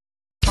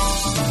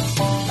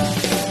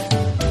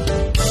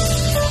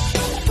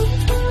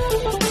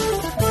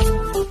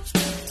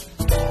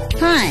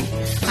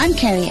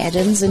Carrie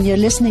Adams, and you're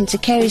listening to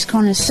Carrie's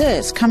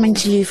Connoisseurs, coming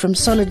to you from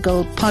Solid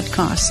Gold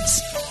Podcasts.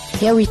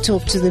 Here we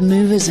talk to the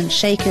movers and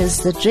shakers,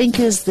 the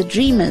drinkers, the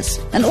dreamers,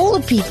 and all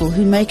the people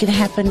who make it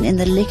happen in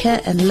the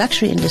liquor and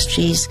luxury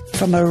industries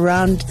from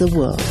around the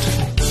world.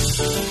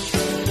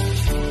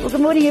 Well, good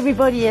morning,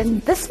 everybody.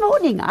 And this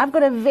morning, I've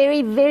got a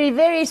very, very,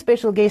 very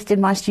special guest in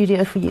my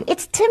studio for you.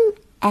 It's Tim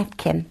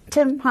Atkin.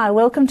 Tim, hi,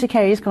 welcome to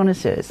Carrie's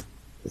Connoisseurs.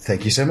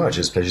 Thank you so much.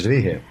 It's a pleasure to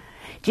be here.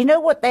 Do you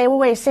know what they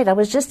always said? I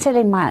was just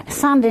telling my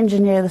sound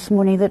engineer this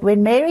morning that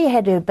when Mary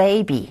had her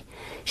baby,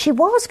 she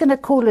was going to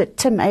call it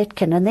Tim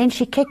Atkin, and then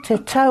she kicked her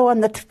toe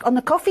on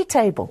the coffee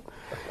table,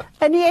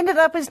 and he ended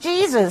up as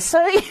Jesus.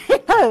 So, you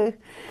know.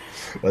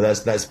 Well,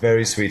 that's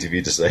very sweet of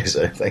you to say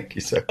so. Thank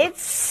you so much.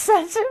 It's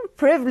such a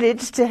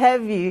privilege to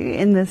have you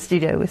in the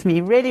studio with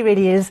me. Really,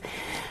 really is.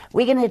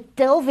 We're going to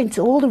delve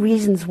into all the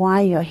reasons why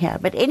you're here.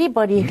 But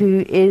anybody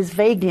who is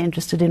vaguely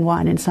interested in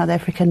wine in South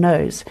Africa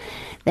knows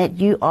that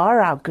you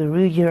are our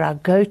guru, you're our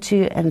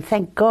go-to, and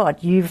thank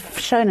God you've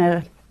shown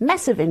a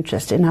massive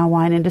interest in our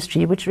wine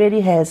industry, which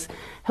really has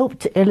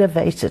helped to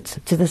elevate it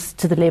to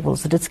the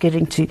levels that it's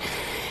getting to.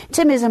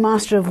 Tim is a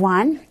master of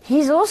wine.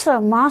 He's also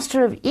a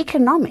master of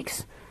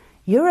economics.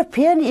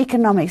 European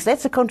economics.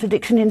 That's a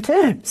contradiction in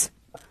terms.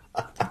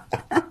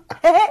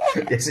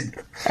 Yes,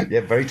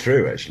 yeah, very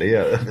true. Actually,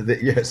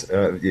 yes.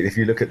 If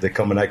you look at the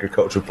Common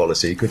Agricultural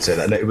Policy, you could say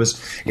that. And it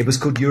was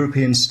called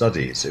European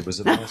Studies. It was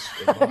a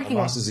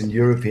master's in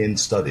European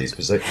Studies,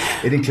 because it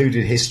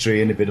included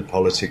history and a bit of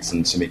politics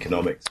and some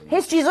economics.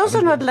 History is also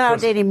not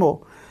allowed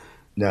anymore.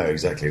 No,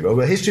 exactly. Well,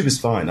 history was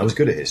fine. I was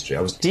good at history.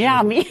 I was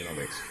terrible at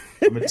economics.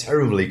 I'm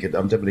terribly good.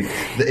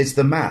 It's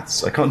the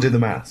maths. I can't do the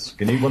maths.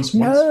 Can you once?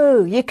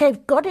 No,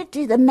 you've got to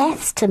do the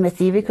maths,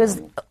 Timothy, because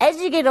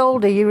as you get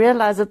older, you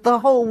realise that the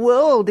whole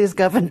world is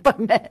governed by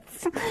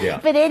maths.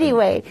 Yeah. But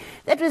anyway,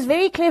 that was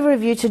very clever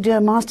of you to do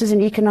a master's in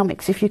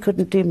economics if you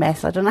couldn't do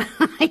maths. I don't know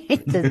how you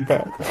did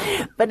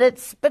that, but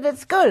it's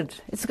good.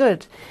 It's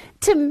good.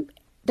 Tim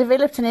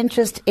developed an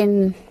interest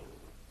in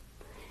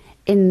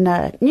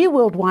New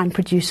World wine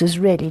producers,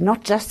 really,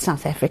 not just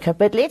South Africa.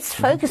 But let's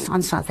focus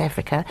on South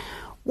Africa.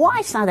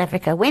 Why South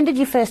Africa? When did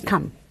you first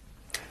come?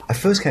 I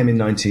first came in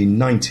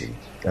 1990,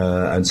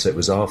 and so it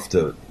was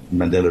after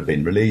Mandela had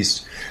been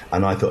released,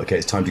 and I thought, okay,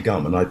 it's time to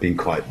come. And I'd been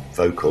quite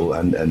vocal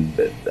and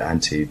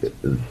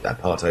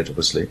anti-apartheid,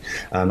 obviously,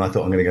 and I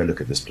thought, I'm going to go and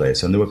look at this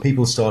place. And there were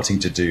people starting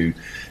to do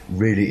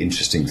really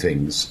interesting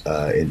things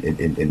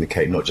in the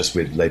Cape, not just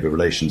with labour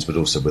relations, but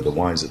also with the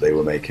wines that they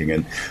were making.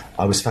 And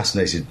I was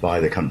fascinated by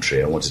the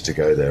country. I wanted to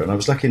go there, and I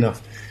was lucky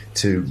enough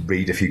to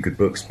read a few good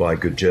books by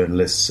good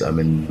journalists.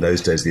 In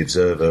those days, The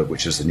Observer,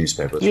 which was the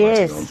newspaper I was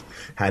writing on,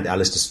 had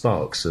Alistair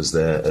Sparks as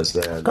their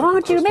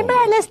God, you remember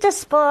Alistair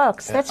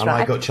Sparks? That's and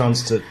right. I got a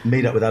chance to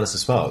meet up with Alistair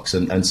Sparks,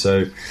 and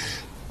so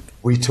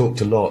we talked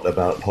a lot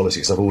about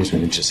politics. I've always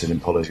been interested in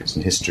politics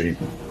and history,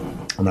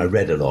 and I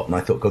read a lot, and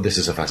I thought, God, this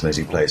is a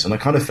fascinating place, and I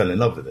kind of fell in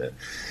love with it.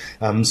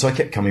 So I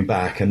kept coming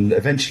back, and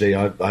eventually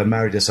I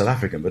married a South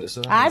African. But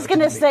I was going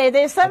to say,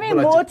 there's something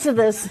more to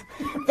this.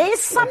 There's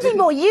something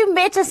more. You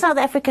met a South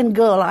African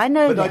girl, I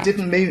know but that. I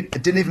didn't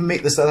even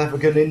meet the South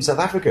African in South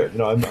Africa.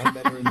 I met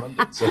her in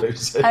London, so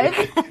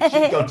Okay.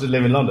 she'd gone to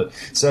live in London.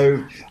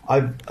 So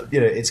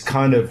it's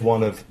kind of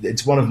one of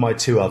my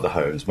two other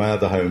homes. My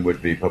other home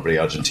would be probably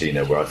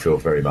Argentina, where I feel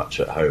very much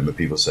at home. And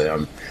people say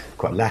I'm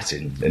quite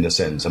Latin in a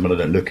sense. I mean, I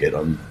don't look it.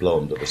 I'm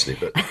blonde, obviously,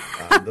 but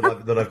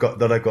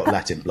that I've got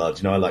Latin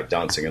blood. I like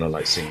dancing and I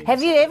like singing.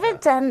 Have you ever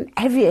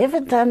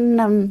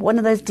done one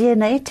of those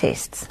DNA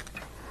tests?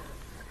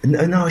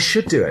 No, I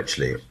should do,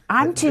 actually.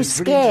 I'm too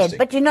scared,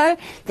 but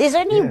there's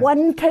only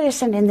one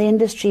person in the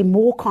industry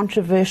more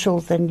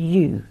controversial than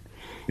you,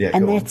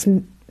 and that's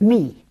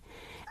me.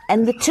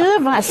 And the two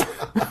of us,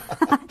 why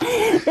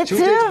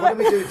don't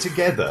we do it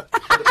together?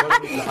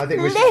 I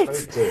think we should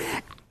both do it.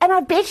 And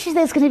I bet you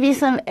there's going to be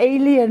some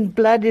alien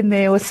blood in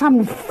there, or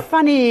some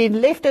funny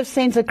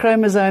left-of-center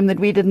chromosome that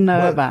we didn't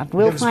know about. It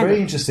was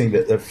very interesting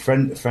that a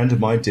friend of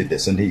mine did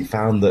this, and he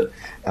found that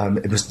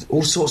it was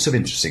all sorts of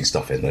interesting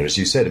stuff in there, as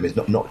you said. I mean,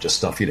 it's not just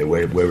stuff.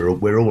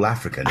 We're all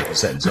African in a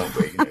sense, aren't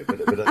we?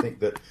 But I think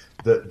that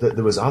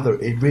there was other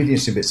really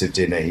interesting bits of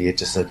DNA he had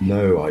just had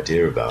no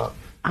idea about.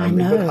 I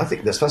know. But I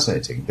think that's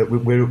fascinating that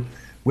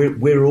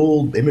we're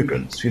all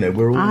immigrants,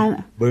 we're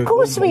all. Of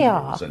course we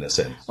are, in a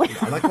sense,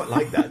 and I quite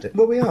like that.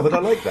 Well, we are, but I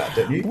like that,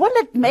 don't you? Well,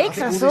 it makes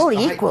us all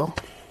equal.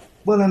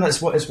 Well, and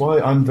that's why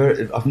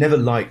I've never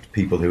liked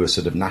people who are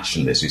sort of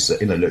nationalists. Who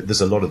say, look, there's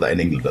a lot of that in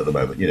England at the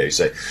moment.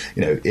 Say,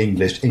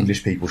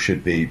 English people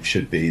should be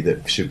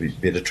able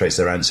to trace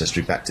their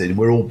ancestry back to.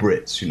 We're all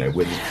Brits,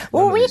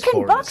 Well, we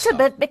can box a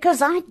bit,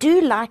 because I do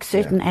like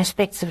certain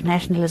aspects of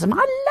nationalism.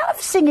 I love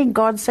singing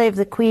 "God Save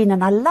the Queen,"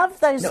 and I love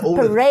those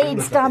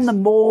parades down the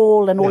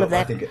mall and all of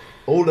that. I think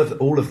all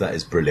of that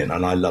is brilliant,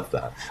 and I love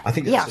that. I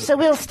think so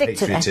we'll stick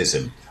to that.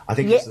 Patriotism. I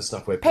think it's the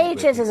stuff where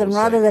patriotism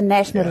rather than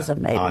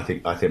nationalism. Maybe I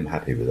think I'm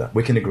happy with that.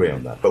 We can agree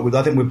on that, but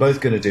I think we're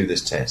both going to do this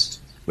test.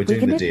 We're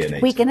doing the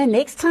DNA. We're going to,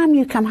 next time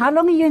you come, how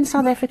long are you in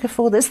South Africa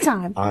for this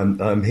time?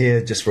 I'm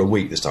here just for a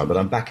week this time, but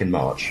I'm back in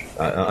March.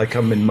 I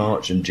come in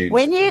March and June.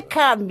 When you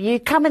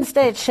come and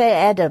stay at Shea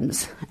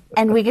Adams,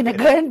 and we're going to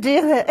go and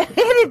do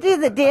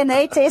the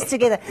DNA test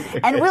together,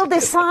 and we'll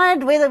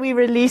decide whether we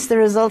release the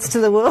results to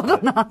the world or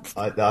not.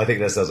 I think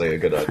that sounds like a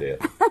good idea.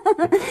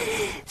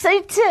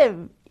 So,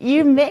 Tim,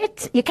 you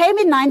came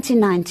in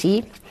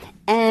 1990,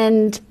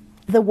 and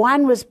the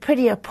wine was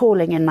pretty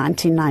appalling in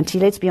 1990,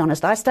 let's be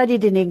honest. I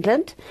studied in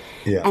England,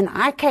 and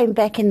I came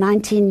back in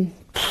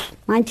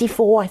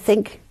 1994, I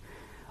think,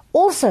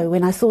 also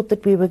when I thought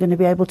that we were going to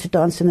be able to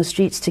dance in the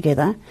streets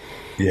together.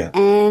 Yeah.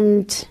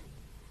 And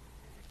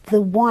the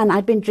wine,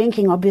 I'd been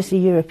drinking, obviously,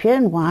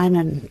 European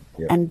wine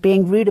and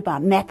being rude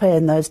about Napa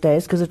in those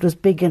days because it was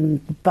big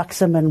and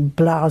buxom and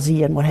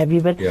blousy and what have you.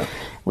 But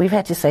we've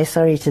had to say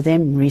sorry to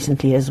them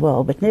recently as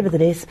well. But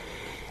nevertheless,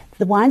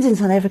 the wines in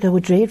South Africa were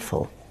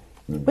dreadful.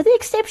 With the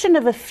exception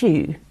of a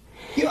few.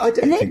 Yeah, I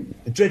don't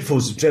think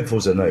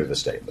dreadful's an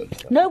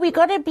overstatement. No, we've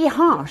got to be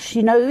harsh.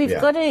 You know, you've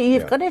got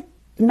to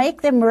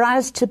make them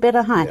rise to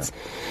better heights.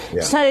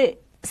 Yeah. So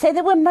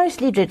they were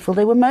mostly dreadful.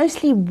 They were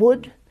mostly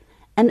wood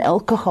and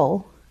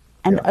alcohol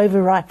and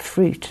overripe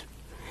fruit.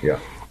 Yeah.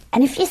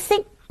 And if you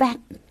think back,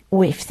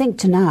 or if you think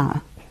to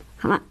now,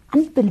 how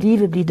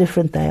unbelievably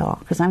different they are.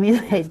 Because, I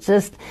mean, they're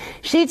just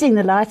shooting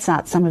the lights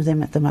out, some of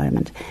them at the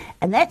moment.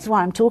 And that's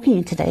why I'm talking to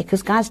you today,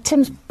 because, guys,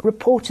 Tim's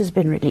report has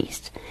been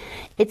released.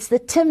 It's the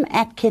Tim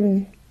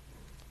Atkin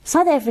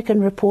South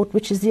African report,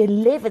 which is the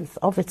 11th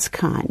of its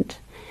kind.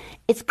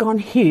 It's gone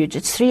huge.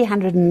 It's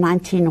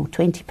 319 or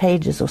 20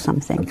 pages or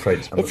something. I'm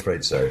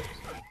afraid so.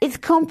 It's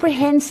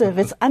comprehensive.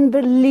 It's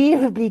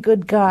unbelievably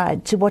good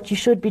guide to what you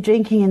should be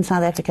drinking in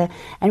South Africa.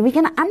 And we're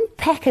going to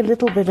unpack a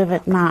little bit of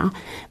it now.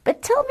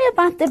 But tell me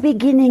about the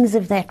beginnings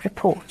of that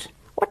report.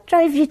 What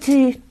drove you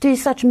to do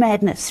such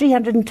madness?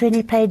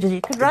 320 pages.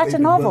 You could write a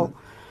novel.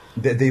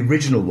 Well, the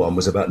original one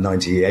was about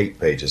 98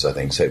 pages, I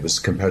think, so it was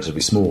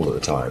comparatively small at the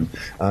time.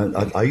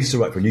 I used to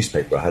write for a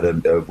newspaper. I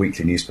had a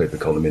weekly newspaper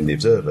column in The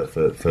Observer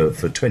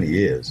for 20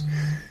 years.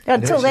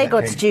 Until they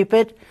got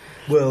stupid.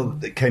 Well,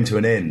 it came to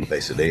an end,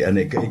 basically, and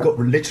it got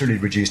literally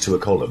reduced to a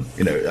column,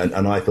 you know,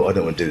 and I thought, I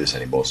don't want to do this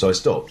anymore, so I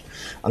stopped.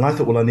 And I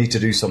thought, well, I need to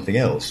do something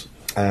else.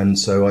 And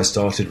so I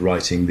started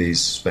writing these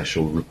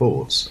special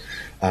reports.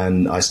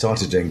 And I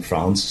started doing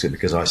France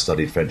because I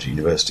studied French at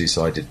university,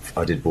 so I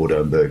did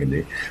Bordeaux and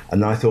Burgundy.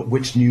 And I thought,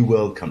 which New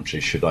World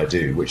country should I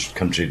do? Which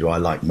country do I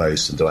like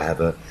most and do I have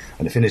an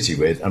affinity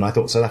with? And I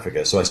thought South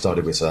Africa, so I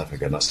started with South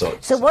Africa.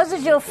 So was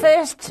it your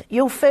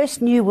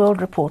first New World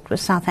report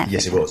was South Africa?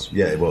 Yes, it was.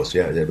 Yeah, it was.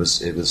 Yeah, it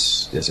was.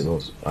 Yes, it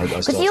was.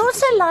 Because you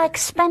also like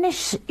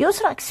Spanish. You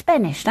also like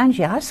Spanish, don't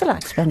you? I also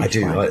like Spanish. I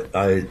do.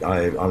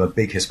 I'm a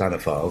big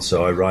Hispanophile,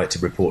 so I write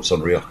reports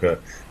on Rioja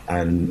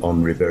and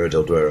on Ribera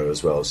del Duero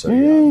as well. So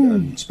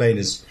and Spain.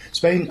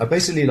 I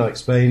basically like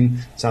Spain,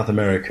 South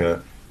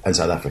America, and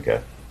South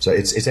Africa. So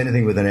it's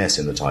anything with an S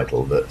in the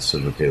title that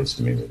sort of appeals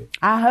to me, really.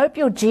 I hope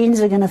your genes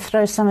are going to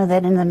throw some of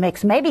that in the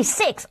mix. Maybe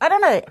 6. I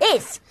don't know.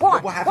 S.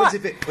 What? What happens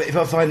if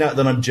I find out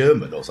that I'm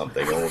German or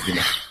something? Or, you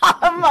know.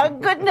 Oh my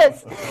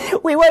goodness!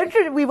 We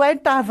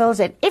won't divulge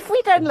it. If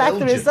we don't like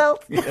the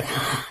result,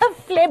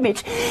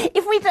 Flemish.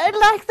 If we don't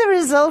like the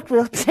result,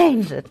 we'll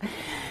change it.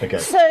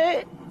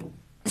 Okay.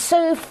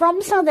 So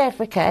from South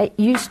Africa,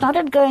 you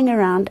started going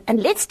around,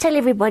 and let's tell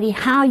everybody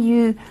how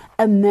you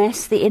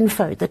amass the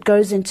info that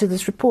goes into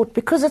this report,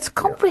 because it's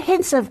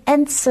comprehensive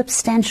and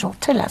substantial.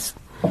 Tell us.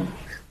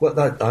 Well,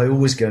 I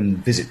always go and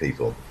visit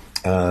people,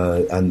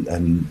 and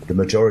the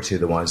majority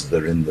of the wines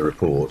that are in the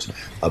report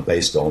are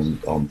based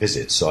on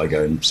visits. So I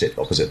go and sit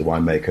opposite the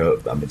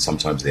winemaker. I mean,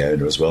 sometimes the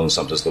owner as well, and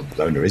sometimes the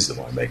owner is the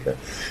winemaker.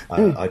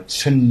 I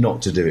tend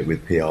not to do it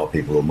with PR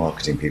people or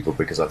marketing people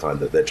because I find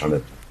that they're trying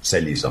to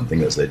sell you something.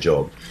 That's their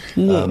job.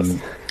 Yes.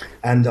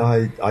 And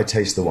I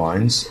taste the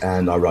wines,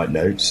 and I write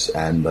notes,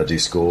 and I do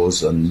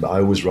scores, and I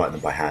always write them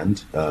by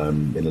hand in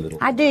a little...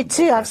 I do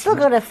too. I've still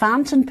got a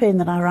fountain pen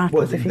that I write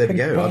with. Well, there we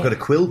go. I've got a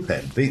quill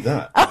pen. Beat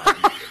that.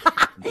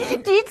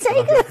 Do you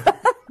take it?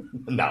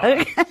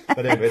 No.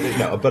 But anyway,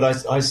 no. But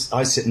I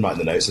sit and write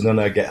the notes, and then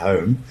I get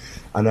home,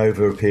 and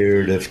over a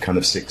period of kind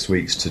of 6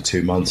 weeks to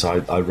 2 months,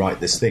 I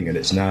write this thing, and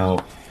it's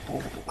now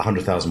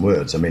 100,000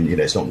 words. I mean, you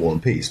know, it's not War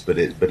and Peace, but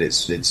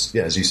it's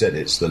as you said,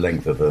 it's the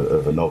length of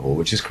a novel,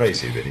 which is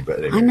crazy, really. But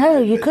anyway, I know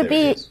you could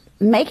be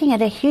making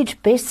it a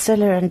huge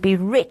bestseller and be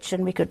rich,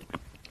 and we could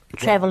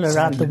travel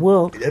around the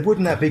world.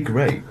 Wouldn't that be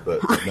great? But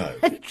no,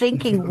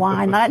 drinking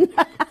wine. I know.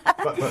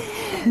 but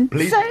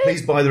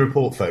please buy the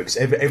report, folks.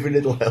 Every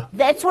little help.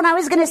 That's what I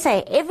was going to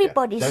say.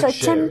 Everybody. Yeah, so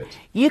Tim,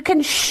 you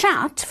can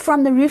shout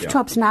from the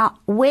rooftops now.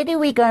 Where do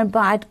we go and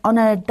buy it? On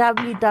a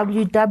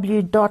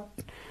www.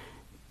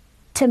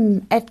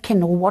 Tim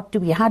Atkin, or what do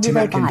we? How do they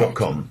buy it?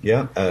 TimAtkin.com,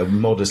 yeah,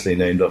 modestly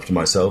named after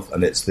myself,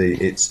 and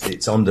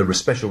it's under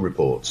special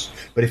reports.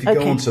 But if you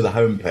go onto the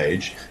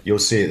homepage, you'll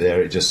see it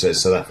there. It just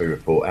says South Africa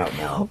report out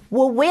now.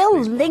 Well,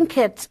 we'll link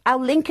it. I'll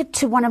link it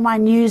to one of my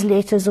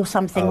newsletters or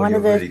something. One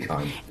of the really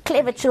kind.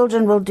 clever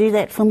children will do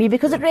that for me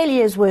because it really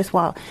is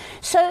worthwhile.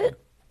 So,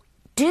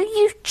 do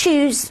you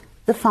choose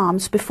the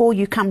farms before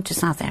you come to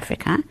South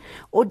Africa,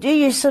 or do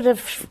you sort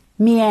of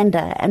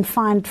meander and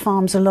find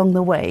farms along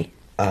the way?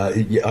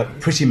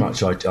 Pretty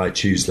much I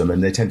choose them,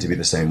 and they tend to be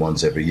the same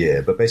ones every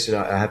year. But basically,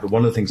 I have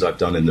one of the things I've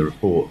done in the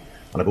report,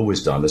 and I've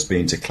always done, has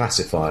been to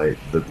classify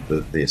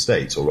the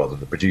estates, or rather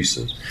the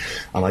producers.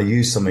 And I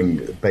use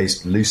something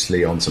based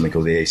loosely on something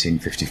called the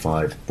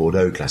 1855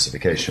 Bordeaux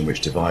classification,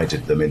 which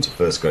divided them into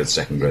first grade,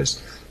 second grade,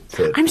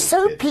 third. I'm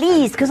so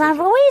pleased, because I've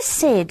always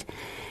said,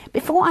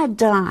 before I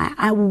die,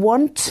 I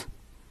want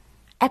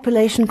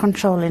appellation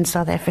control in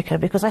South Africa,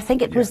 because I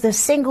think it was the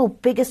single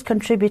biggest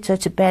contributor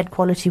to bad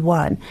quality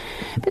wine.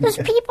 Because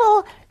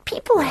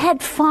people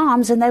had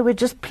farms and they were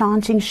just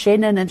planting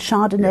Chenin and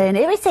Chardonnay and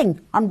everything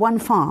on one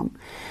farm.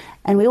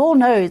 And we all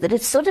know that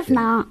it's sort of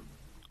now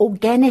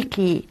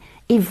organically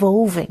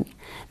evolving.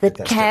 That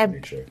That's cab,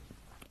 definitely true.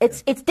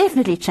 It's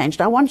definitely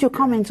changed. I want your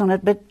comments on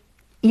it, but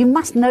you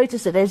must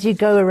notice it as you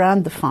go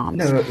around the farms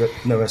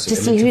No, to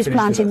see who's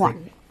planting what.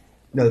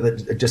 No,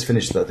 just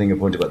finished that thing. A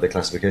point about the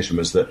classification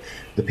was that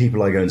the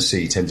people I go and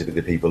see tend to be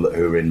the people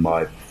who are in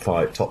my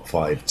top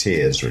five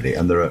tiers, really,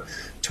 and there are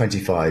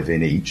 25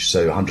 in each,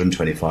 so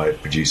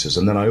 125 producers.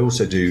 And then I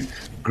also do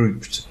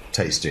grouped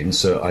tastings.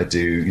 So I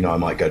do, I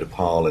might go to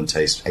Paarl and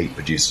taste 8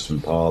 producers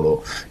from Paarl,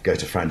 or go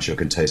to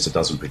Franschhoek and taste a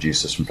dozen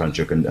producers from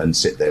Franschhoek and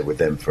sit there with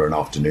them for an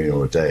afternoon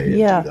or a day and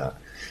do that.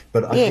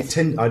 But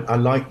I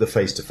like the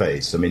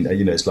face-to-face. I mean,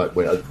 it's like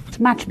it's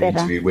much better. The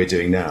interview we're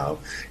doing now.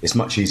 It's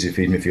much easier,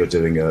 even if you're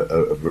doing a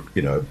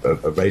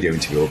radio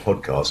interview or a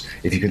podcast,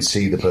 if you can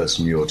see the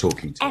person you're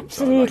talking to.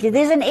 Absolutely.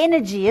 There's an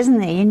energy, isn't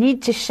there? You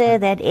need to share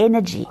that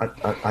energy.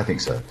 I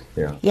think so,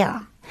 yeah.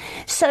 Yeah.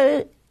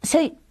 So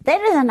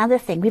that is another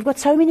thing. We've got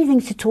so many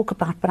things to talk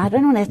about, but I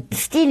don't want to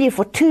steal you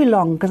for too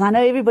long, because I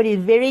know everybody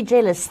is very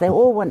jealous. They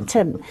all want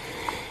Tim.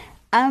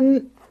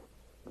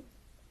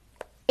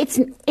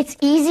 It's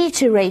easy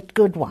to rate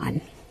good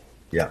wine.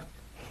 Yeah.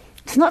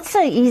 It's not so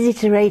easy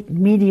to rate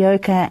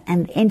mediocre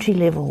and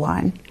entry-level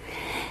wine.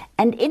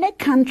 And in a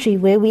country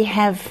where we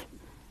have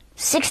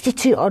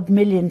 62-odd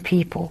million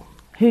people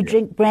who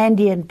drink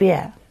brandy and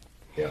beer,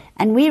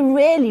 and we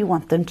really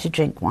want them to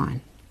drink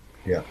wine,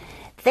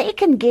 they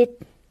can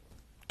get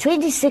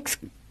 26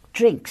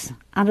 drinks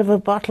out of a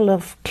bottle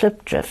of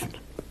Klipdrift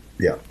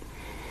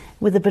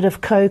with a bit of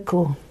Coke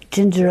or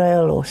ginger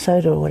ale or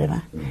soda or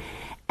whatever.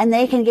 And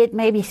they can get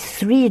maybe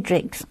 3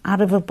 drinks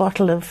out of a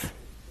bottle of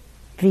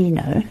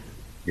vino.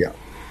 Yeah.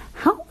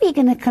 How are we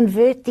going to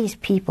convert these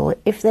people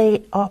if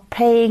they are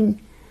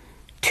paying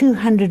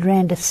 200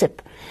 Rand a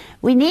sip?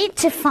 We need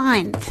to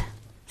find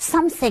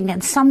something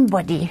and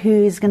somebody who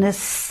is going to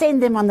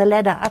send them on the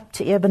ladder up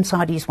to Urban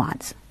Sardi's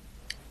wines.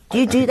 Do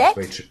you do that?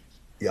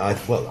 Yeah,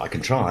 I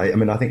can try. I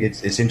mean, I think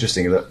it's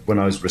interesting that when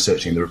I was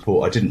researching the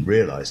report, I didn't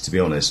realise, to be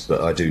honest, but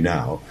I do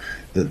now,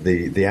 that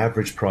the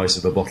average price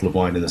of a bottle of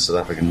wine in the South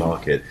African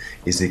market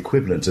is the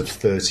equivalent of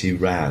 30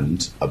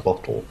 Rand a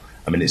bottle.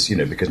 I mean, it's,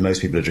 because most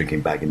people are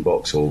drinking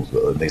bag-in-box or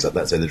things like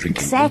that, so they're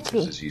drinking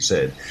liters, as you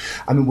said.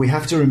 I mean, we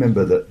have to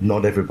remember that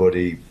not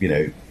everybody,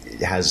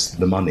 has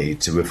the money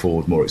to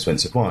afford more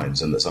expensive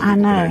wines, and that some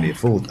people can only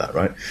afford that,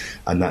 right?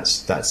 And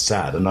that's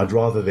sad. And I'd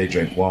rather they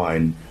drink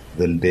wine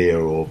than beer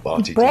or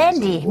Barty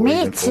brandy,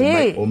 me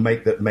too. Or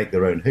make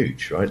their own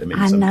hooch, right? I mean,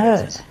 I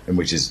know. Cases, and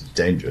which is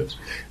dangerous.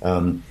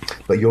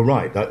 But you're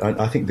right.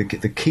 I think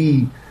the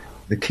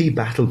key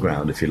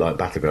battleground, if you like,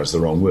 battleground is the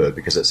wrong word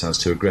because it sounds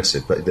too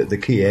aggressive, but the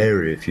key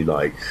area, if you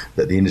like,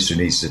 that the industry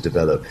needs to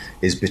develop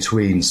is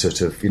between sort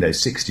of,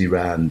 60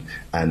 Rand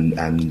and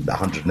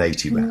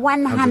 180 Rand.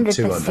 100%.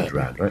 200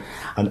 Rand, right?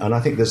 And I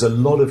think there's a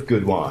lot of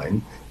good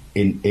wine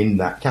in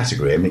that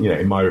category. I mean,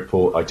 in my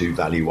report, I do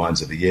value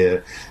wines of the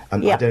year,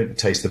 and I don't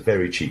taste the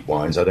very cheap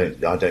wines. I don't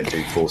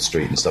do 4th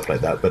Street and stuff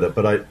like that.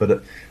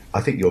 But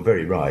I think you're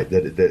very right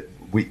that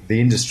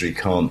the industry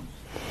can't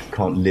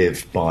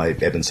live by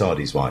Eben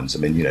Sardi's wines. I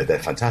mean, they're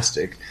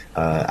fantastic,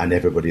 and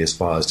everybody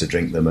aspires to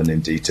drink them, and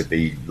indeed to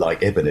be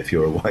like Eben if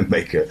you're a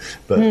winemaker.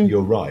 But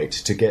you're right,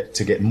 to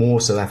get more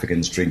South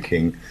Africans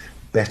drinking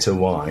better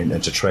wine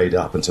and to trade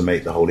up and to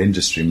make the whole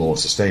industry more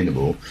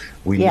sustainable,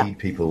 we need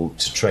people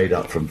to trade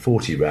up from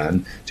 40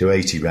 Rand to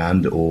 80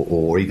 Rand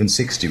or even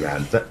 60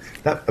 Rand.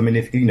 That I mean,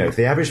 if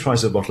the average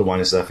price of a bottle of wine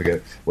in South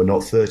Africa were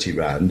not 30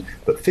 Rand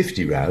but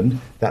 50 Rand,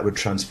 that would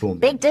transform.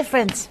 Big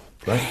difference.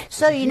 Right?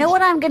 So you know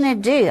what I'm going to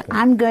do?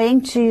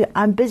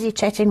 I'm busy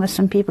chatting with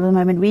some people at the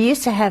moment. We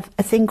used to have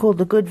a thing called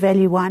the Good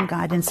Value Wine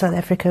Guide in South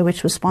Africa,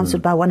 which was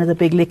sponsored by one of the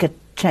big liquor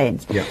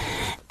chains. Yeah.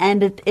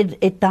 And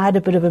it died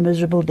a bit of a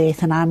miserable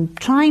death, and I'm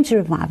trying to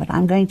revive it.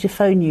 I'm going to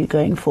phone you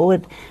going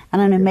forward,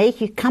 and I'm going to make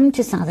you come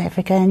to South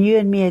Africa, and you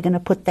and me are going to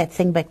put that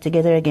thing back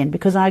together again,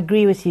 because I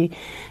agree with you.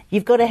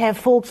 You've got to have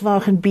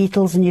Volkswagen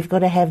Beetles, and you've got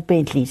to have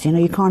Bentleys.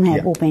 You can't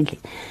have all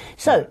Bentleys.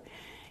 So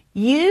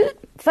you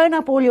phone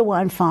up all your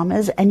wine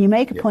farmers and you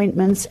make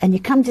appointments and you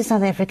come to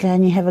South Africa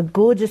and you have a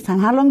gorgeous time.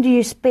 How long do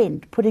you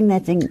spend putting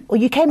that thing? Or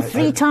you came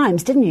 3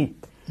 times, didn't you?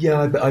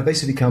 Yeah, I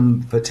basically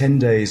come for 10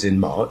 days in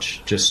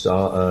March.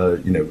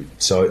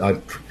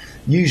 So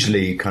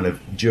usually kind of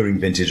during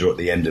vintage or at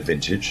the end of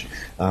vintage.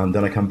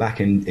 Then I come back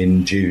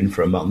in June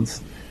for a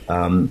month.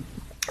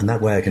 And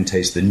that way I can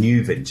taste the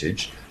new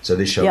vintage. So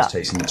this show is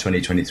tasting the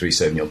 2023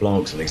 Sauvignon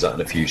Blancs and things like that,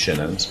 and a few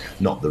Chenins,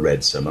 not the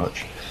reds so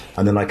much.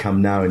 And then I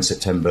come now in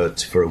September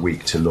for a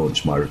week to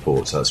launch my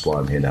report. So that's why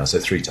I'm here now. So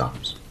 3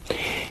 times.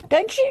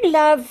 Don't you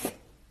love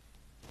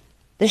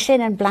the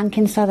Chenin Blanc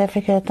in South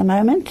Africa at the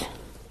moment?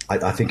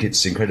 I think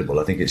it's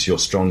incredible. I think it's your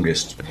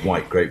strongest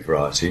white grape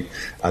variety,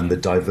 and the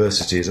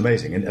diversity is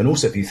amazing. And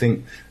also, if you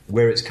think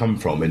where it's come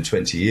from in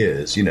 20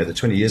 years, the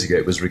 20 years ago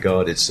it was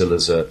regarded still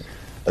as a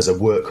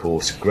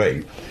workhorse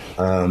grape,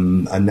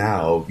 and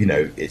now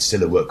it's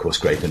still a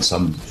workhorse grape in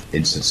some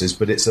instances,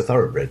 but it's a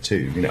thoroughbred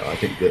too. I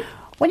think that.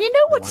 Well,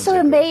 what's so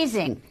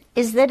amazing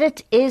is that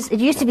it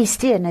used to be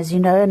Steen, as you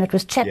know, and it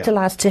was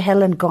chaptalized to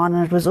hell and gone,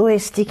 and it was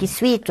always sticky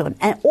sweet,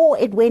 or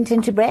it went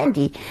into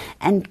brandy.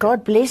 And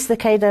God bless the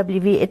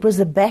KWV, it was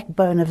the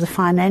backbone of the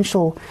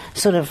financial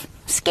sort of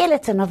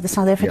skeleton of the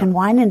South African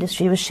wine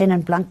industry was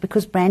Chenin Blanc,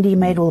 because brandy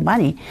made all the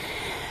money.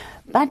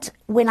 But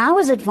when I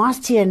was at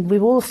Varsity and we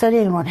were all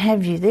studying and what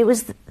have you, there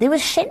was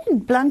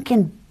Chenin Blanc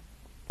in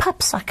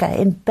pupsucker,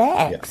 in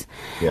bags,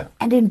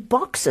 and in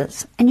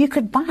boxes, and you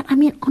could buy it. I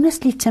mean,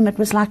 honestly, Tim, it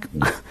was like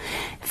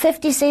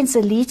 50 cents a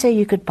litre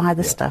you could buy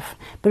the stuff,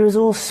 but it was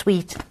all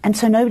sweet, and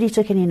so nobody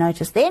took any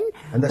notice. Then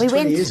and that's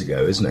 20 years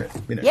ago, isn't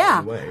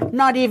it?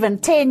 Not even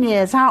 10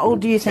 years. How old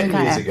do you think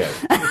I am? 10 years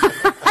ago.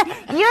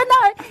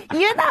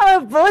 You and I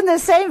were born the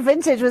same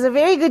vintage. It was a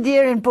very good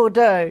year in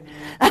Bordeaux.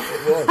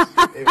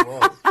 It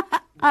was.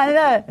 I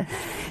know.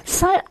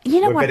 So,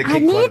 We're what? I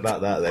need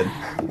about that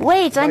then.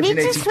 Wait, I need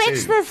to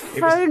switch this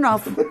phone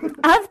off.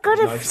 I've got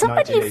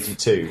somebody.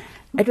 1982.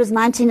 It was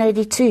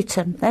 1982,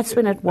 Tim. That's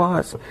when it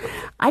was.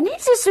 I need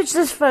to switch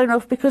this phone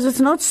off because it's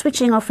not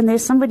switching off, and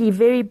there's somebody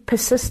very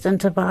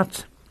persistent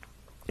about.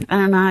 I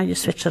don't know how you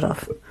switch it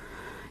off.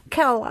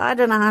 Cal, I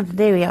don't know how to.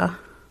 There we are.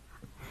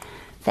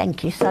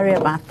 Thank you. Sorry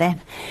about that.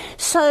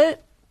 So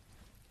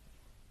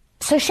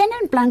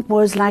Chenin Blanc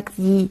was like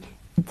the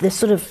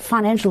sort of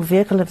financial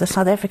vehicle of the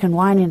South African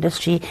wine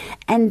industry,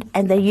 and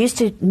they used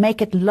to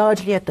make it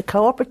largely at the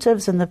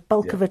cooperatives, and the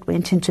bulk of it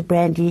went into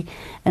brandy,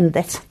 and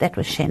that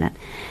was Chenin.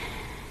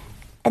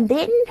 And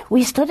then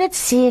we started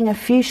seeing a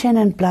few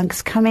Chenin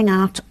Blancs coming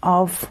out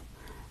of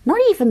not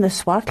even the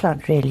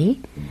Swartland, really.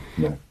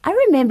 No. I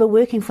remember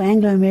working for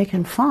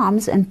Anglo-American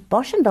Farms, and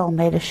Boschendal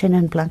made a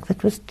Chenin Blanc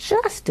that was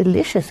just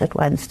delicious at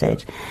one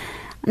stage.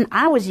 And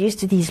I was used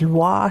to these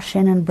Loire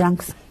Chenin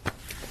Blancs.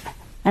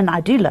 And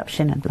I do love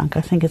Chenin Blanc.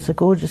 I think it's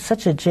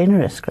such a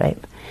generous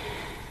grape.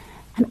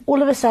 And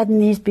all of a sudden,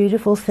 these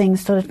beautiful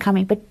things started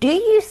coming. But do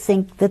you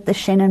think that the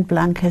Chenin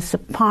Blanc has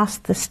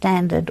surpassed the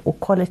standard or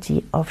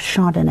quality of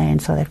Chardonnay in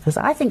South Africa? Because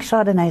I think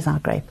Chardonnay is our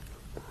grape.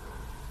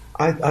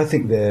 I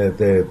think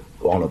they're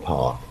on a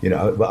par,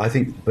 But I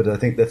think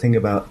the thing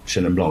about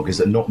Chenin Blanc is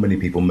that not many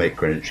people make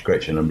great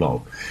Chenin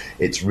Blanc.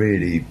 It's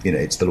really,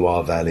 it's the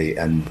Loire Valley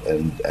and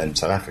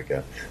South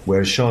Africa.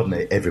 Whereas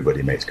Chardonnay,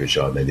 everybody makes good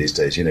Chardonnay these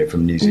days.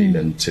 From New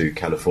Zealand to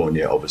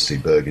California, obviously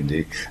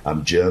Burgundy.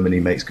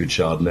 Germany makes good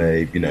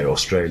Chardonnay.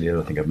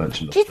 Australia, I think I've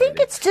mentioned. Do you think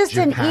it's just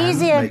Japan an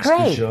easier makes grape?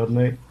 Good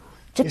Chardonnay.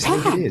 Japan. Yes,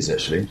 I think it is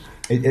actually.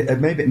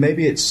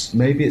 Maybe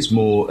it's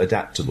more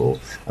adaptable,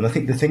 and I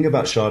think the thing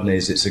about Chardonnay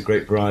is it's a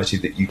great variety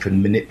that you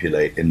can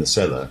manipulate in the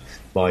cellar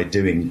by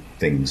doing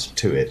things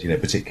to it.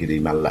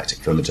 Particularly malolactic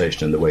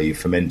fermentation and the way you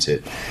ferment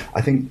it.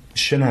 I think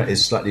Chenin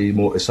is slightly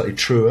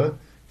truer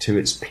to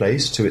its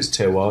place, to its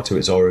terroir, to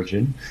its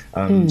origin.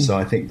 So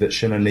I think that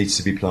Chenin needs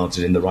to be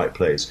planted in the right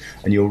place.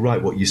 And you're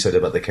right, what you said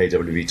about the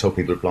KWV told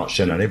people to plant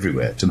Chenin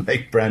everywhere to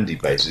make brandy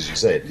base, as you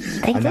said,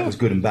 and that was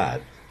good and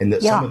bad. In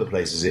that some of the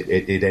places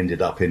it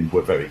ended up in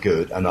were very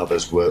good and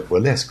others were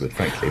less good,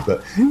 frankly.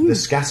 But the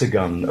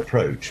scattergun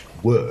approach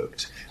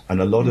worked. And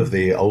a lot of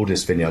the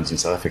oldest vineyards in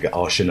South Africa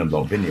are Chenin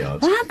Blanc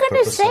vineyards. Well, I'm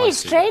going to say,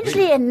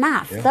 strangely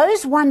enough,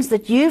 those ones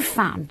that you've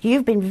found,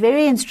 you've been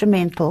very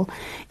instrumental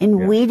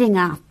in weeding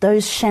out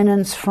those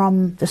Chenins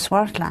from the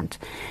Swartland.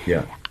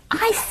 Yeah.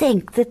 I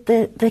think that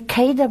the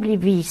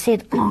KWV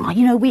said,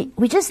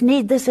 we just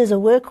need this as a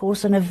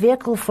workhorse and a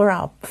vehicle for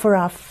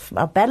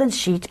our balance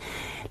sheet.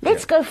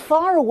 Let's go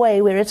far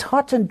away where it's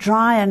hot and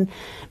dry and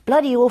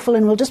bloody awful,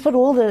 and we'll just put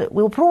all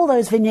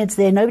those vineyards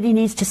there. Nobody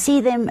needs to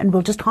see them, and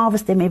we'll just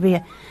harvest them every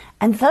year.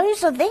 And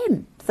those are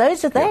them.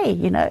 Those are they.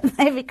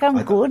 They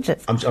become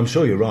gorgeous. I'm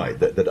sure you're right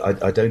that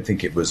I don't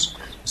think it was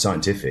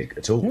scientific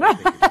at all.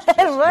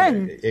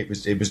 It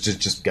was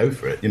just go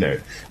for it.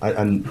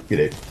 And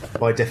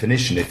by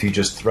definition, if you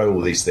just throw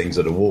all these things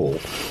at a wall,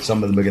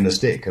 some of them are going to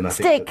stick. And I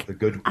think that the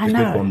good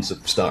ones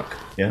have stuck.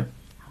 Yeah.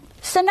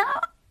 So now,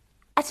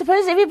 I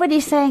suppose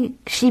everybody's saying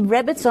she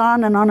rabbits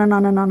on and on and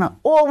on and on.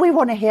 All we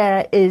want to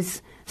hear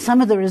is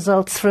some of the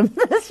results from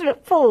this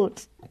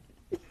report.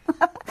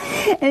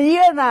 And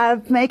you and I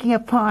are making a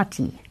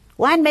party.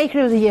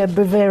 Winemaker of the Year,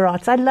 Brevet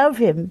Arts. I love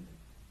him.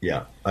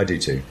 Yeah, I do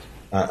too.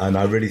 And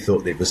I really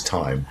thought it was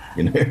time,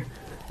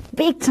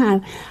 Big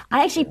time.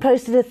 I actually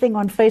posted a thing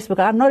on Facebook.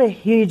 I'm not a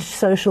huge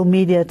social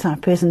media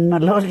type person,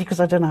 not largely because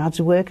I don't know how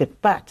to work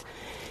it, but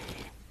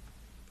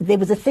there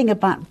was a thing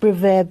about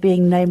Brevet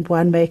being named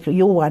winemaker,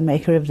 your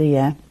winemaker of the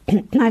year.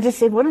 And I just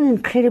said, what an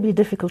incredibly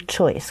difficult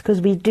choice,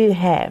 because we do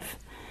have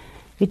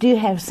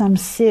some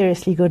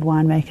seriously good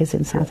winemakers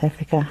in South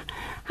Africa.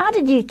 How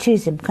did you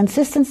choose them?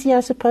 Consistency, I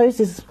suppose,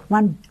 is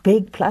one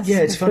big plus. Yeah,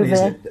 it's funny,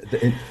 isn't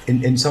it?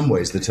 In some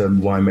ways, the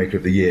term winemaker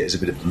of the year is a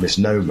bit of a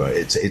misnomer.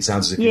 It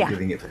sounds as if you're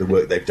giving it for the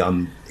work they've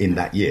done in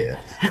that year.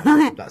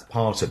 That's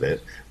part of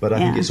it. But I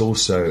think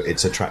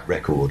it's a track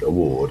record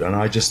award. And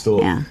I just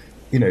thought,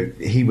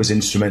 he was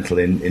instrumental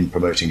in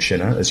promoting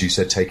Chenin, as you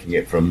said, taking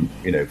it from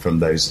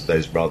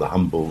those rather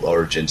humble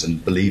origins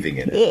and believing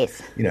in it.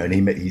 Yes.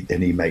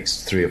 And he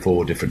makes 3 or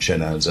 4 different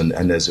Chenins,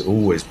 and there's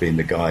always been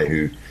the guy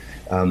who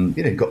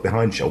got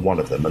behind one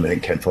of them. I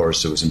think Ken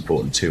Forrester was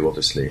important too,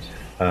 obviously.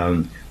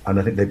 And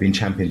I think they've been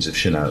champions of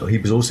Chenin. He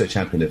was also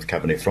champion of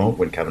Cabernet Franc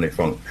when Cabernet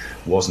Franc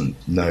wasn't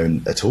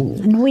known at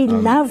all. And we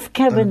love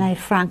Cabernet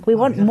Franc. We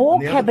want more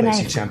and the Cabernet. Other place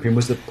he championed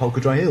was the Polka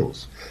Dry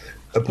Hills.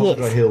 Polka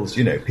Dry Hills,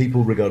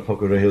 people regard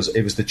Polka Dry Hills,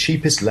 it was the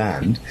cheapest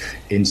land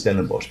in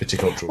Stellenbosch,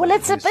 viticultural. Well,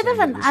 it's a bit of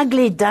an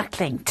ugly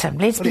duckling, Tim,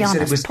 let's be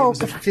honest. It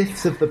was a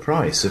fifth of the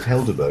price of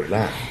Helderberg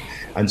land.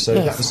 And so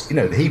that was,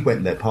 he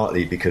went there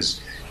partly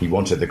because he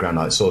wanted the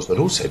granite source, but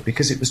also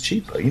because it was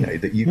cheaper,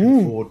 that you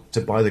could afford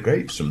to buy the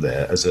grapes from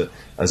there as a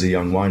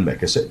young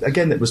winemaker. So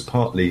again, it was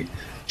partly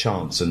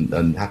chance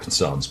and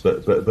happenstance,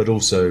 but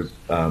also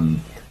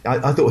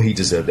I thought he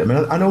deserved it. I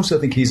mean, I also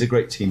think he's a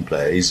great team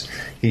player. He's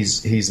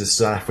a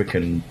South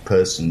African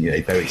person,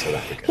 very South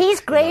African.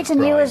 He's great,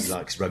 and he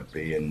likes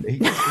rugby, and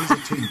he's a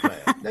team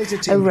player. No, he's a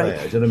team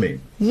player. Do you know what I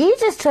mean? You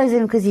just chose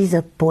him because he's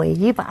a boy.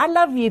 I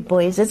love you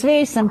boys. It's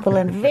very simple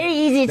and very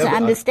easy to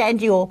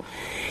understand you all.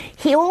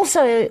 He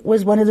also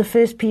was one of the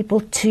first people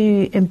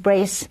to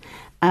embrace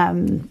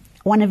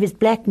one of his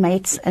black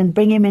mates and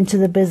bring him into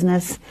the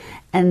business.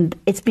 And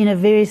it's been a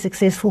very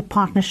successful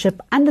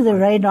partnership under the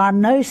radar.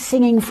 No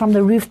singing from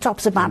the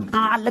rooftops about,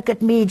 look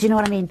at me. Do you know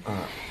what I mean?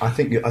 I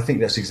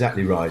think that's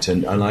exactly right.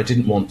 And I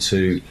didn't want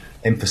to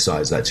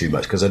emphasise that too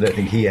much because I don't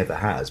think he ever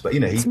has. But,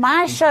 it's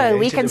my show.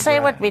 We can say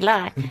what we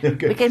like.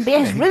 We can be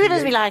as rude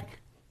as we like.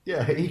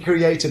 Yeah, he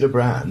created a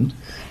brand,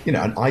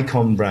 an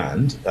icon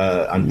brand,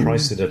 and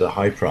priced it at a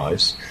high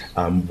price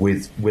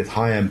with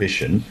high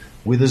ambition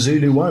with a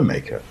Zulu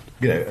winemaker,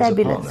 as a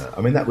partner.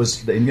 I mean, that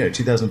was in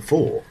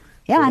 2004.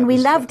 Yeah, so and we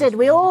loved it.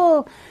 We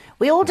all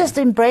just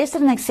embraced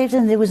it and accepted it.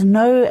 And there was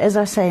no, as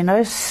I say,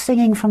 no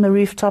singing from the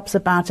rooftops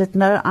about it.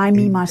 No,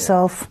 me,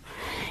 myself.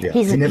 Yeah.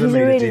 He never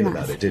made a deal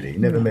about it, did he? He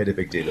never made a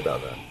big deal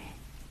about that.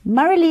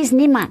 Marelise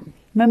Niemann,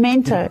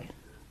 Memento.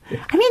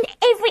 Yeah. I mean,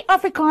 every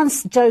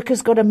Afrikaans joke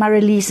has got a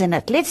Marelise in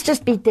it. Let's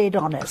just be dead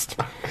honest.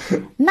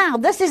 Now,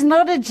 this is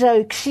not a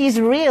joke.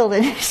 She's real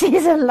and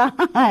she's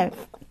alive.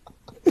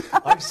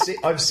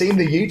 I've seen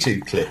the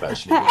YouTube clip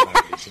actually. I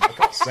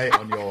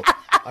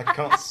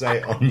can't say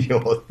it on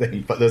your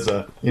thing, but there's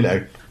a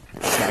there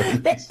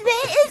is.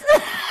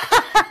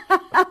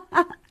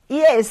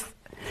 Yes.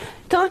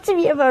 Talk to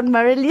me about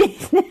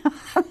Marelise now.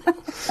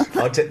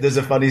 There's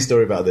a funny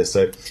story about this.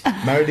 So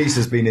Marelise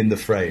has been in the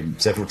frame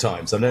several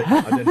times. I don't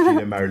know if you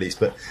know Marelise,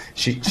 but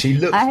she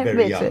looks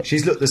very young. It.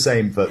 She's looked the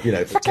same for 10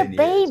 years. Like a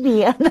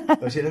baby.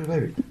 She's like a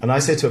baby. And I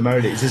said to her,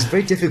 Marelise, it's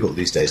very difficult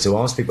these days to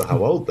ask people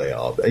how old they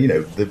are.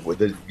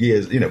 The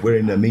years. We're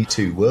in a Me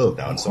Too world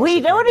now. And so we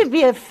don't want to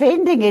be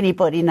offending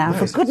anybody now.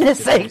 For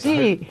goodness' sake,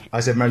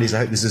 I said, Marelise, I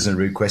hope this isn't a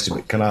rude question,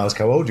 but can I ask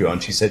how old you are?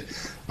 And she said,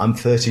 I'm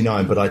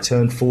 39, but I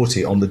turned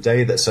 40 on the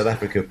day that South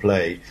Africa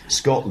play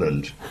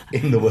Scotland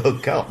in the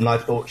World Cup. And I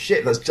thought,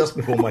 shit, that's just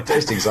before my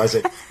tasting. So I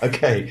said,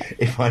 okay,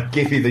 if I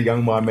give you the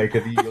young winemaker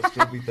of the year, you'll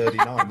still be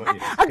 39, won't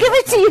you? I'll give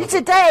it to you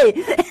today.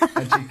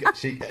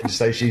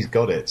 So she's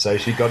got it. So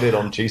she got it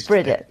on Tuesday.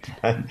 Brilliant.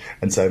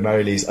 And so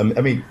Marelise, I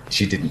mean,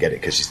 she didn't get it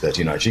because she's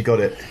 39. She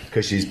got it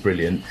because she's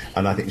brilliant.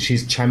 And I think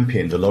she's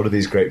championed a lot of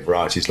these great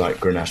varieties like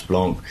Grenache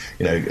Blanc,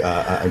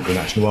 and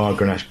Grenache Noir,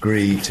 Grenache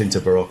Gris, Tinta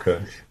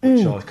Barocca,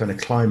 which are kind of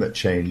climate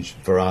change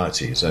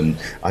varieties. And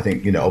I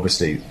think,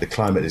 obviously the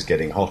climate is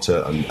getting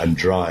hotter and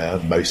drier,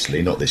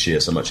 mostly, not this year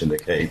so much in the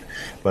Cape.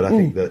 But I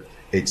think that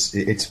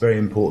it's very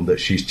important that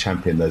she's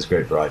championed those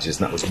great varieties.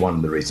 And that was one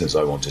of the reasons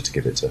I wanted to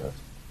give it to her.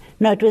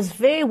 No, it was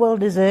very well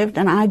deserved.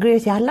 And I agree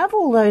with you. I love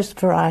all those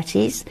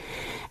varieties.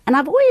 And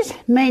I've always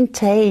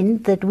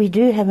maintained that we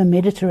do have a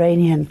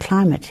Mediterranean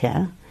climate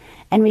here.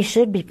 And we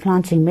should be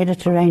planting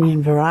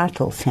Mediterranean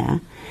varietals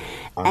here.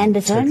 And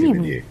it's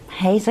only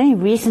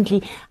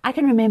recently, I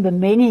can remember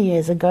many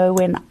years ago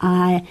when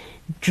I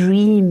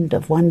dreamed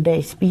of one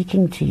day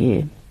speaking to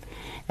you,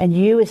 and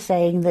you were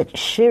saying that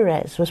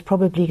Shiraz was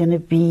probably going to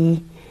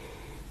be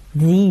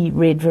the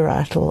red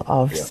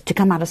varietal to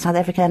come out of South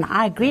Africa, and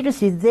I agreed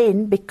with you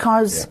then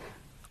because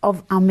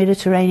of our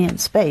Mediterranean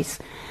space.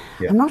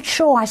 Yeah. I'm not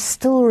sure I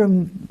still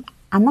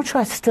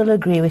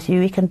agree with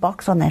you. We can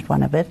box on that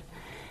one a bit.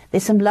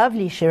 There's some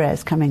lovely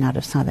Shiraz coming out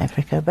of South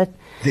Africa, but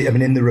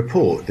in the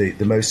report,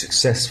 the most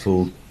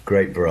successful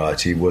grape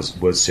variety was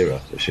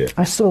Syrah this year.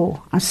 I saw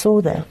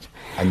that.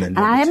 And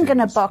I am going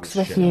to box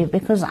with you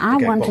because I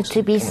want it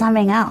to be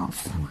something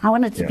else. I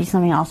want it to be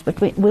something else, but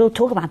we'll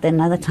talk about that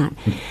another time.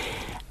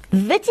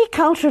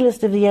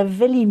 Viticulturalist of the year,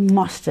 Willie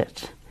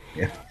Mostert.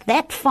 Yeah.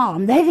 That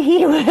farm that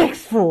he works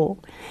for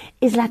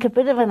is like a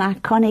bit of an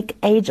iconic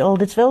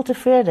age-old. It's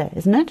Weltevrede,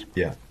 isn't it?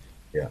 Yeah,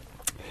 yeah.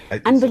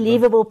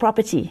 Unbelievable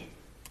property.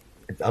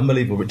 It's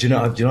unbelievable. But do you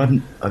know,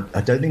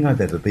 I don't think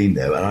I've ever been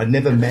there, and I'd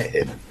never met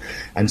him.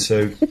 And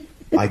so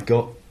I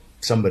got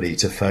somebody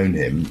to phone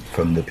him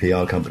from the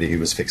PR company who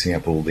was fixing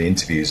up all the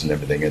interviews and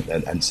everything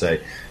and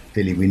say,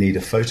 Billy, we need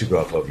a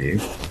photograph of you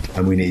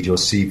and we need your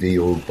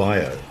CV or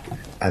bio.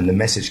 And the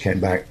message came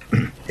back,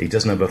 he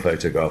doesn't have a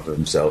photograph of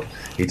himself,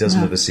 he doesn't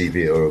have a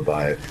CV or a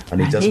bio,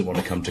 and he doesn't want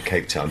to come to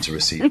Cape Town to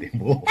receive the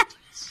award.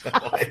 So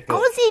of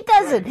course he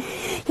doesn't.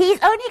 He's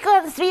only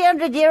got a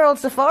 300-year-old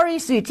safari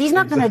suit. He's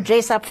not going to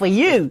dress up for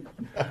you.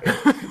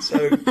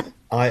 So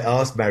I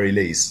asked Mary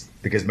Lise,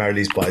 because Mary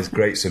Lise buys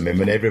grapes from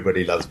him, and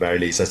everybody loves Mary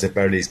Lise. I said,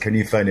 Mary Lise, can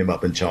you phone him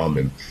up and charm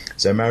him?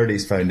 So Mary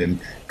Lise phoned him,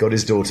 got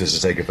his daughters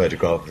to take a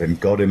photograph of him,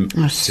 got him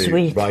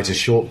to write a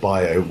short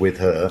bio with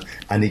her,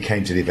 and he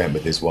came to the event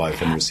with his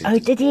wife and received. Oh,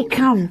 did he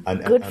come?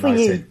 Good for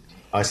you.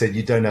 I said,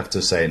 you don't have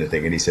to say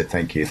anything, and he said,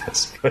 thank you.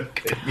 That's very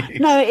good news.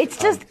 No, it's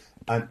just.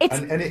 And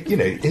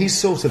he's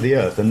salt of the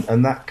earth,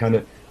 and that kind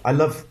of. I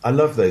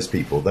love those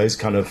people, those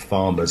kind of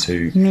farmers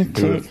who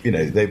have,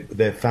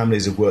 their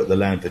families have worked the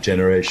land for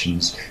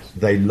generations.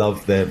 They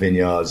love their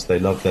vineyards, they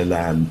love their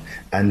land,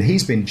 and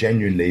he's been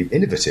genuinely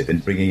innovative in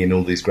bringing in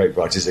all these grape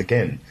varieties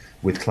again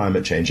with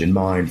climate change in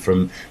mind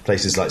from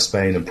places like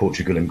Spain and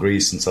Portugal and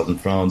Greece and southern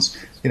France.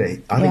 I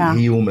think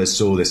he almost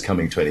saw this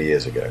coming 20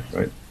 years ago,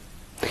 right?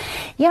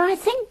 Yeah, I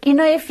think,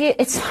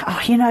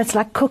 it's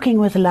like cooking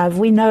with love.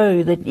 We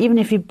know that even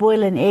if you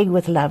boil an egg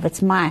with love,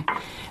 it's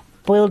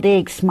boiled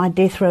eggs, my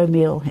death row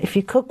meal. If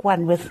you cook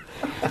one with...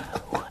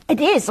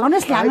 It is,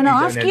 honestly. I'm going to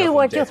ask you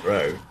what your...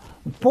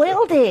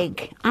 Boiled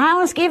egg.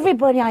 I ask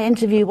everybody I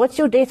interview, what's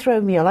your death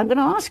row meal? I'm going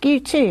to ask you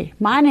too.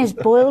 Mine is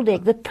boiled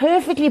egg, the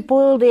perfectly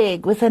boiled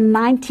egg with a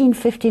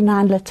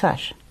 1959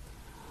 Latache.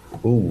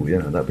 Oh, yeah,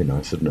 that'd be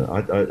nice, wouldn't it?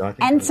 I think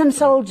and some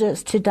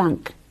soldiers to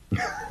dunk.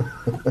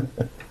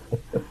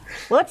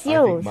 What's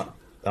yours?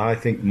 I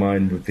think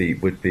mine would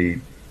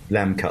be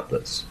lamb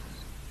cutlets.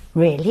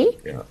 Really?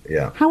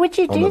 Yeah. How would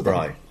you do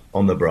that?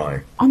 On the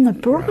braai. On the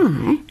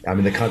braai? Yeah. I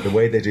mean, the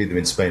way they do them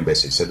in Spain,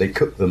 basically. So they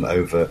cook them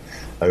over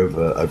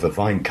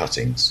vine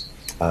cuttings.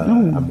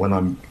 And when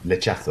I'm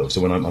lechazo,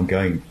 so when I'm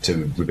going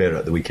to Ribera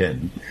at the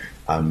weekend,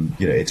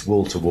 it's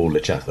wall to wall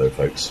lechazo,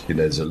 folks.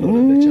 There's a lot of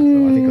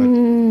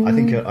lechazo. I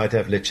think I'd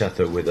have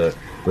lechazo with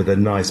a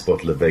nice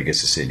bottle of Vega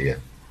Sicilia.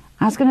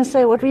 I was going to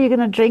say, what were you going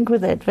to drink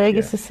with it?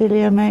 Vega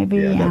Sicilia, maybe.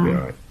 Yeah, that'd be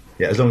all right.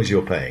 Yeah, as long as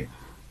you're paying.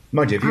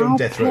 Mind you, if you're on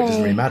death row, it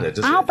doesn't really matter,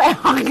 does it?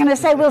 I'm going to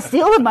say we'll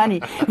steal the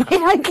money. We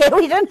don't care.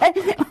 We don't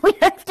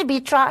have to be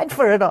tried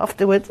for it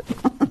afterwards.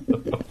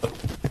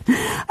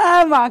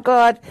 Oh, my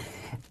God.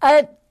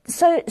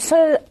 So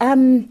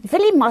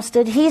Willie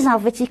Mostert, he's our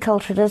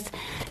viticulturalist.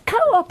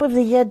 Co-op of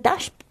the year,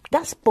 Das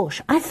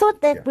Bush. I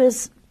thought that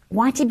was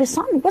Whitey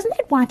Besson. Wasn't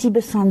that Whitey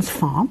Besson's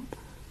farm?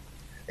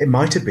 It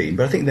might have been,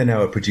 but I think they're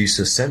now a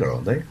producer-seller,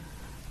 aren't they?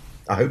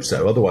 I hope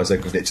so. Otherwise, they've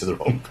given it to the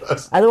wrong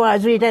person.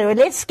 Otherwise, we don't.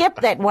 Let's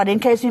skip that one in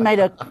case we made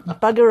a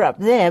bugger up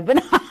there.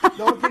 But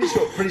no, I'm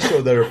pretty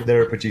sure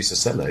they're a producer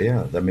seller.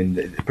 Yeah, I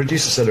mean,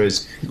 producer seller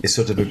is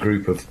sort of a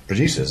group of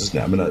producers, isn't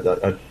it? I mean,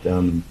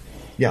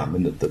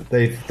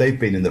 they've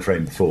been in the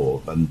frame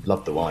before and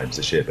loved the wines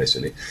this year,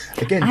 basically.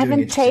 Again, I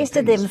haven't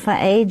tasted them for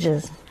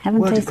ages.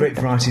 The grape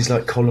varieties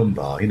like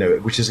Colombar,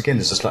 which is again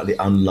is a slightly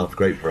unloved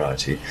grape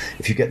variety.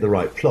 If you get the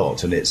right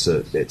plot, and it's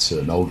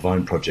an old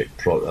vine project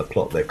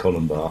plot there,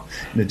 Colombar,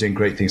 doing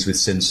great things with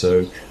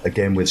Cinsault,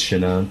 again with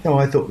Chenin. No,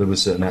 I thought there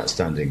was an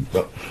outstanding,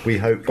 but we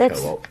hope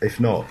co-op. If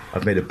not,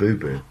 I've made a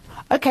boo-boo.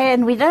 Okay,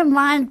 and we don't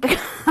mind.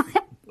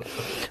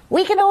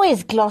 We can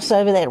always gloss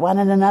over that one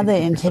in another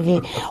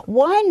interview.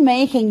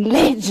 Winemaking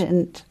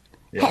legend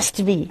has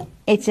to be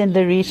Etienne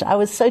Le Riche. I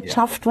was so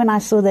chuffed when I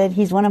saw that.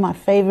 He's one of my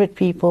favorite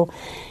people.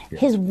 Yeah.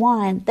 His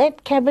wine,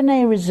 that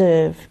Cabernet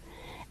Reserve,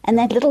 and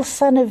that little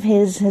son of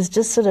his has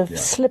just sort of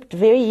slipped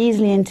very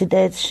easily into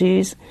Dad's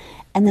shoes,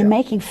 and they're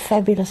making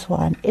fabulous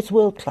wine. It's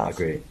world class. I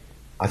agree.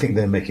 I think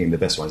they're making the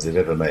best wines they've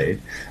ever made.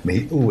 I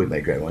mean, he always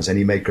made great wines, and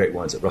he made great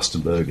wines at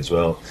Rustenburg as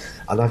well.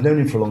 And I've known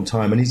him for a long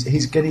time, and he's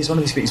one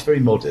of these people. He's very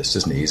modest,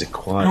 isn't he? He's a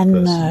quiet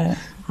person. I know.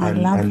 I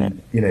love it.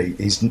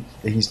 He's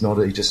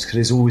not.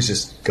 He's always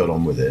just got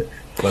on with it.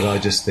 But I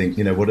just think,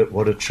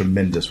 what a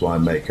tremendous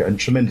winemaker and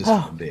tremendous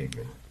human being.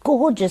 Really.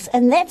 Gorgeous,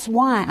 and that's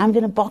why I'm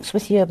going to box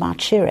with you about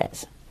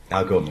Shiraz.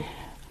 Go on.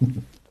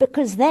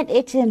 Because that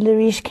Etienne Le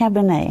Riche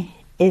Cabernet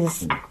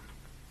is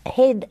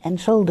head and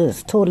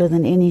shoulders taller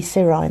than any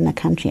Syrah in the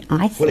country,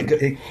 I think. Well,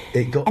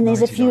 it got and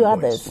there's a few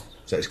points, others.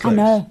 So it's close. I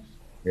know.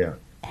 Yeah.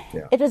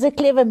 It was a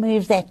clever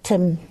move, that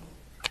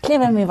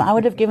clever move. I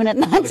would have given it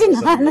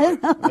 99.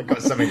 I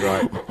got something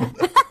right.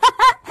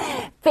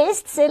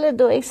 Best cellar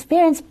door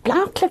experience,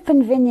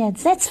 Blauklippen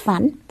Vineyards. That's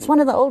fun. It's one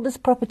of the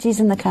oldest properties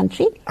in the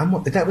country.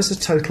 And that was a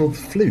total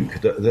fluke.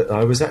 That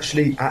I was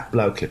actually at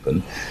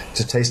Blauklippen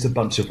to taste a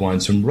bunch of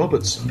wines from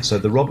Robertson. So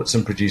the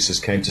Robertson producers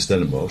came to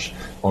Stellenbosch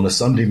on a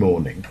Sunday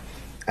morning,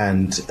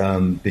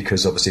 and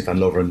because obviously Van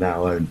Loveren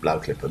now own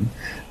Blauwklippen,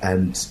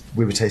 and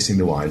we were tasting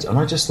the wines, and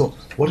I just thought,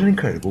 what an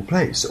incredible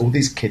place. All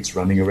these kids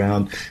running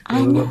around,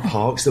 there were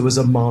parks, there was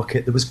a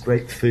market, there was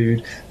great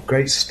food,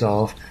 great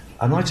staff,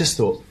 and I just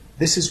thought,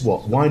 this is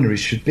what wineries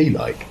should be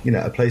like,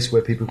 a place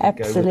where people can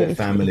go with their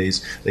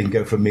families, they can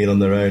go for a meal on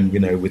their own,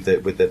 with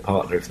their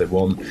partner if they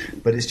want,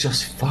 but it's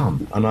just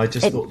fun. And I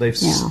just thought they've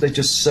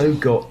just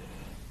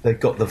they've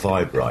got the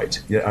vibe right.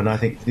 And I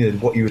think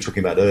what you were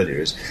talking about earlier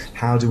is,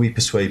 how do we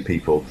persuade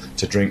people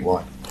to drink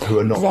wine who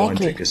are not wine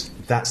drinkers?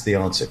 That's the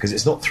answer, because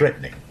it's not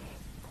threatening.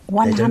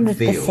 100%. They don't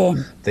feel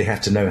they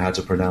have to know how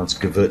to pronounce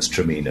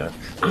Gewürztraminer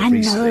or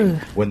Riesling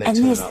when they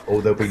turn up,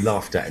 or they'll be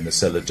laughed at in the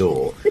cellar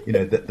door.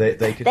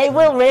 They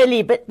will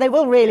really, but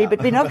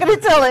we're not going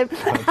to tell them.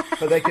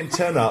 But they can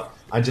turn up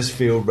and just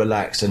feel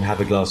relaxed and have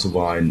a glass of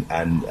wine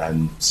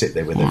and sit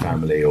there with their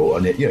family, or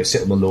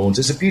sit on the lawns.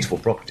 It's a beautiful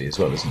property as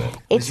well, isn't it?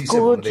 It's gorgeous.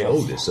 Said, one of the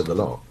oldest of the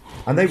lot,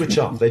 and they were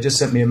chuffed. They just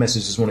sent me a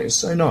message this morning. It was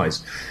so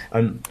nice.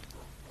 And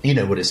you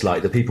know what it's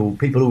like. The people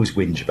always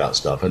whinge about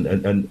stuff, and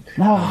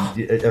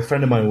a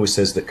friend of mine always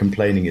says that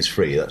complaining is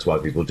free. That's why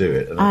people do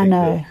it. And I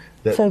know.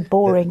 That, so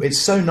boring. It's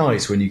so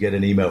nice when you get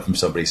an email from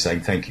somebody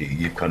saying thank you.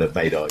 You've kind of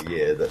made our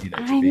year. That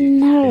to be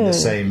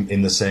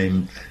in the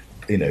same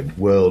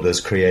world as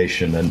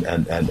creation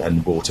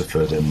and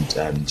Waterford and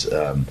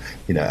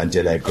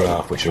De La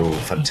Graaf, which are all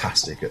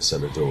fantastic at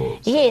Cellar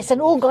Doors. Yes,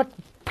 and all got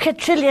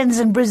quadrillions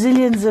and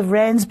Brazilians of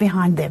rands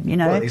behind them,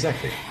 Well,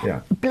 exactly,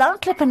 yeah.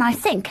 Blauwklippen, I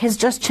think, has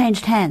just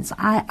changed hands.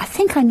 I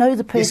think I know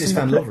the person. This is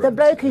Van Loveren, the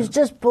bloke who's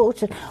just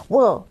bought it.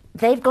 Well,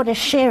 they've got a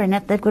share in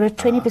it. They've got a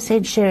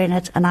 20% share in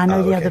it, and I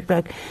know the other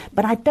bloke.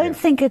 But I don't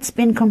think it's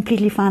been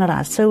completely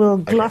finalised, so we'll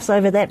gloss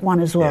over that one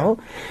as well.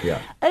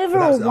 Yeah.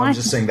 Overall, I'm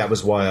just saying that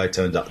was why I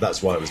turned up.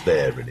 That's why I was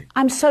there, really.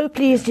 I'm so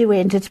pleased you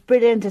went. It's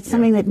brilliant. It's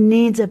something that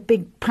needs a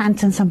big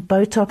punt and some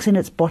Botox in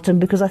its bottom,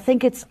 because I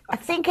think it's.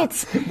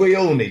 We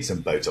all need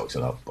some Botox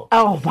in our bottom.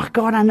 Oh my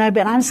God, I know,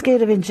 but I'm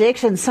scared of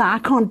injections, so I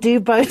can't do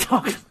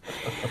Botox.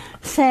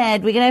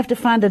 Sad. We're going to have to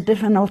find a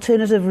different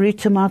alternative route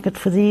to market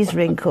for these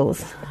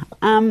wrinkles.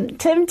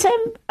 Tim,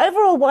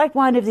 overall white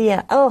wine of the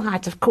year.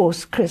 Elhuyt, of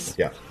course, Chris.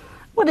 Yeah.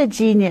 What a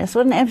genius.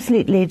 What an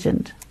absolute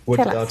legend.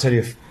 I'll tell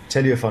you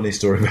a funny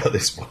story about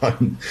this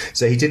wine.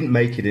 So he didn't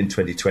make it in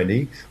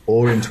 2020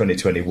 or in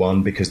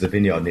 2021 because the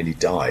vineyard nearly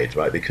died,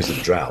 right, because of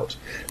drought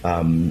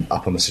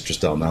up on the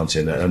Citrusdal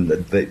mountain. And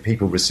the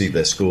people received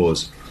their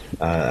scores.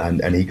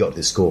 And he got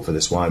this score for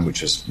this wine,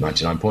 which was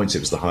 99 points.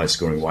 It was the highest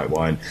scoring white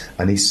wine.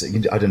 And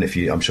I don't know if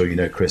I'm sure you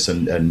know Chris,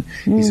 and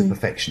he's a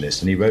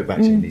perfectionist. And he wrote back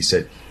to me and he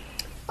said,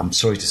 I'm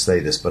sorry to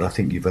say this, but I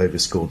think you've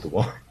overscored the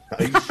wine.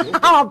 Are you sure?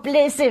 Oh,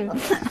 bless him.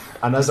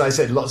 And as I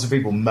said, lots of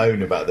people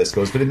moan about their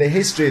scores, but in the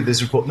history of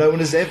this report, no one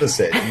has ever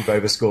said you've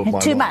overscored my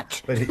wine. Too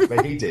much. But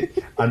he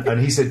did. And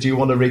he said, do you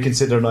want to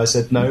reconsider? And I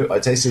said, no, I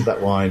tasted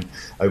that wine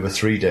over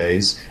 3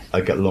 days.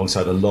 I got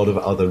alongside a lot of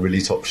other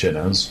really top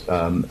Chenin.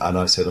 And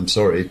I said, I'm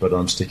sorry, but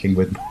I'm sticking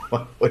with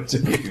my point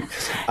of view.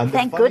 And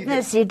thank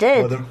goodness you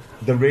did. Well,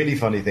 the really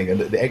funny thing, and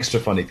the extra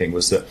funny thing,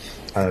 was that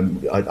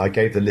I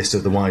gave the list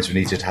of the wines we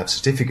needed to have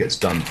certificates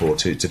done for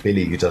to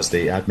Billy, who does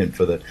the admin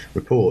for the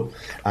report.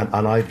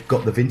 And I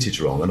got the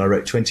vintage wrong, and I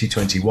wrote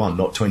 2021,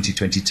 not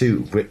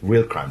 2022,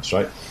 real cramps,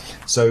 right?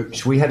 So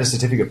we had a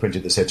certificate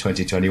printed that said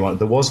 2021.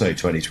 There was no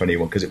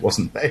 2021 because it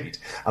wasn't made.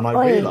 And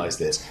I realised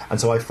this.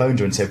 And so I phoned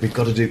her and said, we've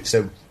got to do...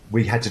 So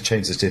we had to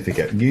change the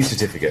certificate, new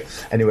certificate.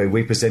 Anyway,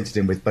 we presented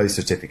him with both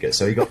certificates.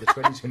 So he got the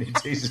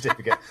 2022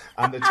 certificate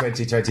and the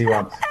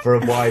 2021 for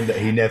a wine that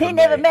he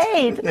never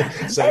made.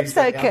 So That's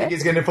okay. I think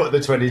he's going to put the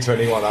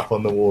 2021 up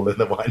on the wall in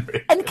the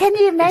winery. And can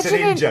you imagine...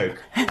 It's an in-joke.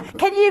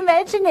 Can you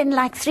imagine in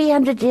like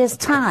 300 years'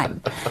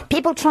 time,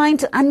 people trying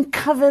to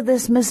uncover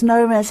this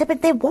misnomer? Say,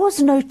 but there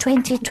was no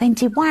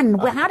 2021.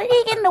 Well, how did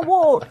he get an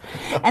award?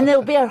 And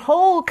there'll be a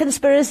whole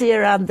conspiracy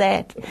around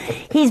that.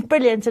 He's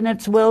brilliant, and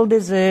it's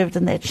well-deserved,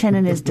 and that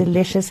Chenin is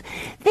delicious.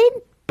 Then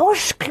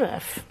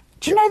Boschkloof.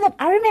 Do you know that?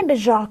 I remember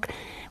Jacques,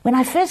 when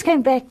I first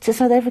came back to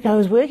South Africa, I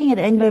was working at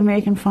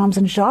Anglo-American Farms,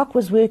 and Jacques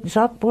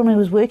Borman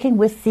was working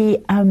with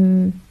the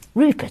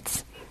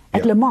Ruperts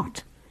at La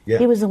Motte. Yeah.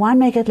 He was the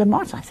winemaker at La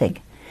Motte, I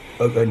think.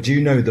 Oh, and do you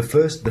know the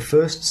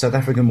first South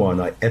African wine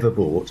I ever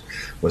bought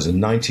was a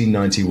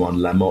 1991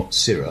 La Motte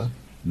Syrah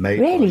made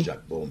by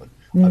Jacques Borman.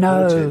 I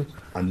bought it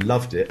and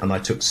loved it, and I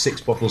took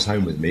 6 bottles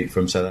home with me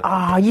from South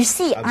Africa. Oh, you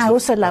see, I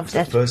also loved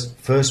it.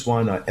 First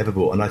wine I ever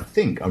bought, and I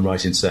think I'm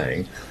right in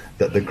saying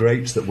that the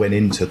grapes that went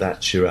into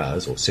that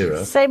Shiraz or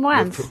Syrah same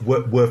ones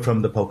were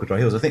from the Polka Dry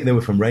Hills. I think they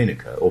were from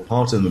Reinecker, or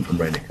part of them from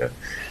Reinecker.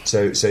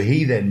 So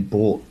he then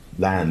bought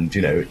land,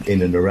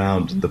 in and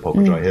around the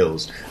Polka Dry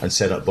Hills and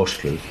set up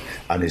Boschkloof.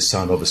 And his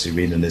son, obviously,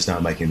 Renan, is now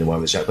making the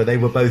wine with Jacques. But they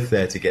were both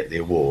there to get the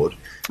award.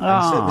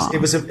 And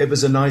so it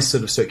was a nice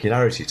sort of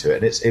circularity to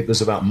it. And it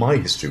was about my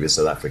history with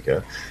South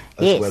Africa,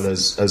 as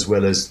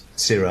well as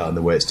Syrah and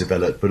the way it's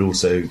developed, but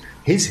also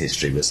his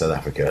history with South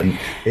Africa.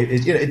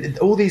 And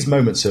all these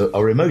moments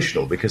are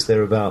emotional because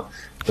they're about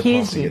the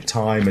passing of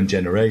time and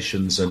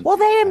generations. And well,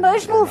 they're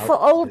emotional for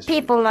old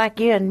people like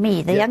you and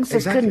me. The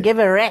youngsters couldn't give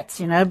a rat's,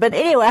 But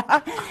anyway,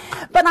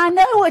 but I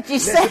know what you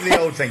say. Listen to the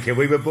old thinker.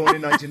 We were born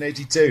in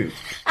 1982.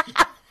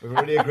 We've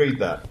already agreed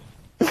that.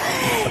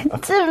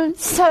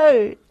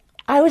 So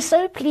I was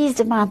so pleased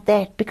about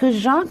that because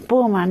Jacques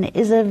Boerman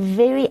is a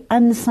very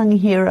unsung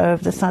hero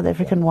of the South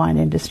African wine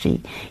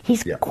industry.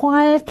 He's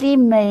quietly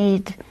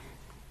made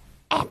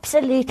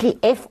absolutely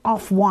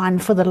F-off wine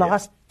for the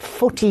last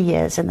 40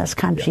 years in this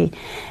country.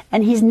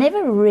 And he's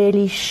never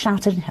really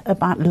shouted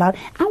about love.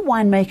 Our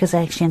winemakers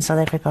actually in South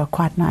Africa are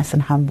quite nice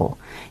and humble.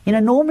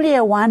 Normally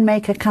a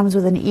winemaker comes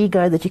with an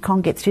ego that you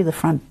can't get through the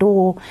front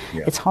door.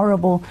 It's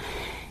horrible.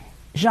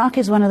 Jacques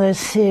is one of those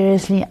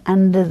seriously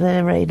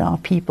under-the-radar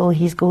people.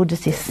 He's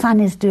gorgeous. His son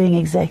is doing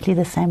exactly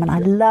the same, and I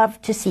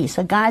love to see.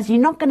 So, guys, you're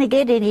not going to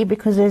get any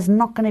because there's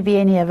not going to be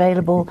any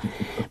available.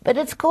 But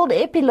it's called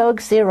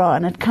Epilogue Syrah,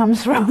 and it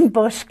comes from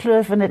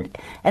Boschkloof,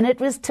 and it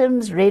was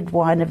Tim's red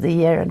wine of the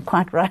year, and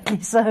quite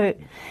rightly so.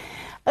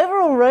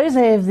 Overall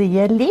rosé of the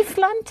year,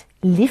 Liefland,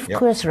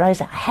 Liefkoers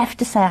rosé. I have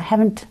to say I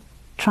haven't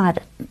tried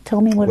it.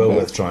 Tell me what it is. Well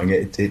worth trying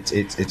it.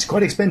 It's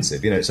quite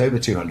expensive. It's over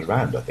 200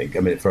 rand, I think. I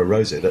mean, for a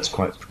rosé, that's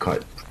quite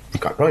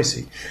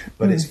pricey,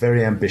 but it's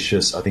very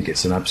ambitious. I think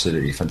it's an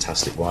absolutely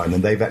fantastic wine,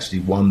 and they've actually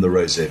won the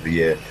rosé of the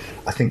year,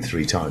 I think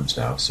 3 times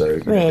now. So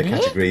the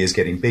category is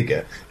getting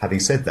bigger.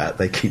 Having said that,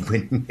 they keep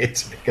winning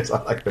it because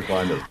I like the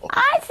wine a lot.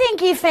 I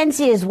think you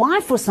fancy his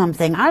wife or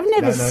something. I've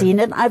never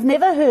seen it. I've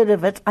never heard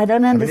of it. I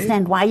don't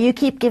understand why you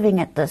keep giving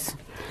it this.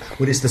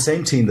 Well, it's the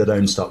same team that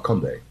owns Stark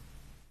Conde.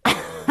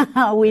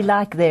 We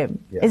like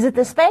them. Yeah. Is it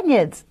the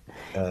Spaniards?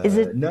 Is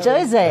it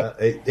Jose?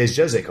 It's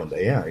Jose Conde,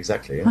 yeah,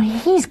 exactly. Yeah. Oh,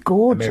 he's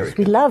gorgeous.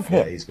 American. We love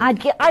him.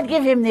 Yeah, I'd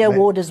give him the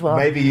award as well.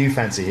 Maybe you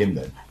fancy him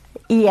then.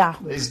 Yeah.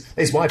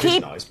 His wife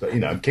is nice, but,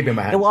 keep him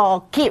a hand.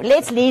 Well,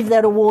 let's leave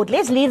that award.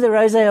 Let's leave the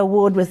Rosé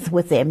Award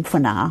with them for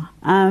now.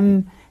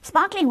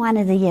 Sparkling Wine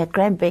of the Year,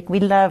 Graham Beck.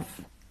 We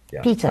love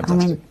Peter.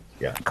 Fantastic.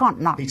 I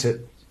can't not.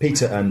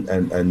 Peter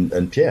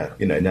and Pierre,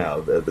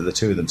 now the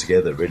two of them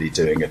together really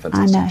doing a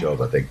fantastic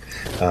job, I think.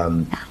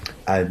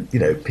 And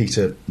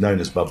Peter, known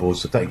as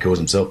Bubbles, I think he calls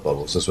himself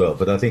Bubbles as well.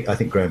 But I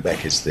think Graham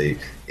Beck is the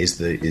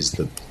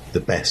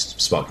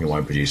best sparkling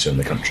wine producer in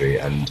the country,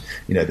 and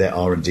their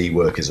R&D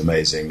work is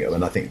amazing.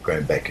 And I think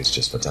Graham Beck is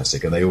just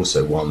fantastic. And they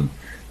also won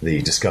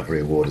the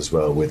Discovery Award as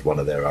well with one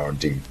of their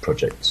R&D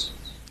projects.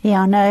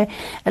 Yeah, I know.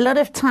 A lot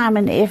of time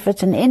and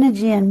effort and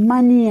energy and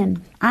money,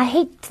 and I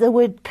hate the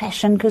word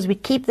passion because we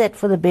keep that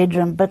for the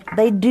bedroom, but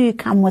they do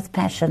come with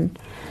passion.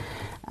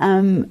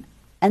 And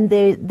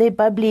their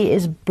bubbly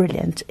is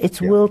brilliant.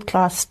 It's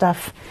world-class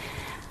stuff.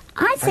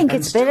 I think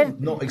it's better.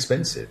 Not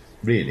expensive,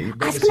 really.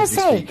 I was going to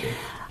say,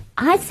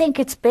 I think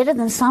it's better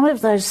than some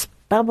of those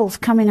bubbles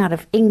coming out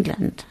of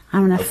England.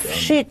 I'm going to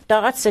shoot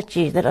darts at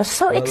you that are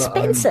so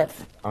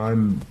expensive. I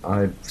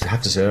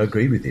have to say I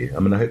agree with you. I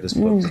mean, I hope this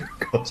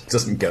podcast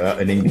doesn't go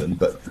out in England,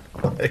 but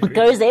it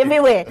goes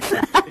everywhere.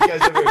 It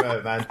goes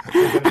everywhere, man.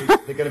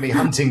 They're going to be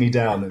hunting me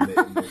down in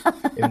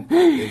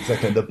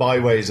the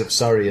byways of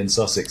Surrey and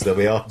Sussex. They'll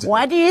be after.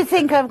 Why do you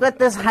think I've got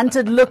this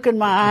hunted look in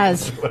my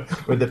eyes?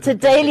 It's a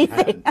daily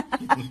thing.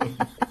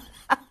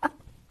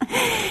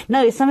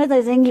 No, some of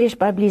those English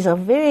bubblies are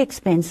very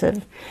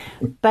expensive,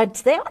 but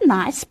they are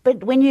nice.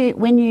 But when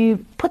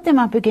you put them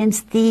up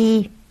against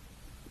the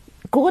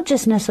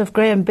gorgeousness of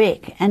Graham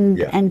Beck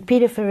and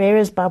Peter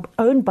Ferreira's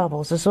own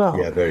bubbles as well.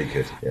 Yeah, very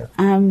good. Yeah.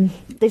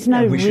 There's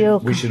no real.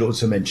 We should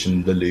also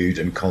mention Lelude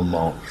and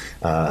Colmont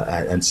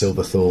and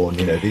Silverthorn.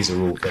 These are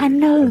all. I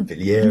know. And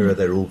Villiera,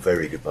 they're all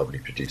very good bubbly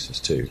producers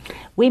too.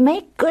 We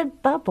make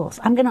good bubbles.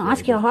 I'm going to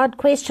ask you a hard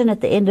question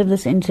at the end of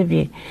this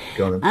interview.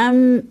 Go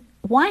on.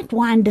 Red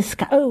wine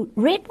disco,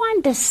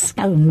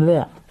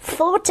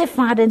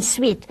 fortified and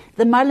sweet.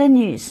 The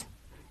Molyneux.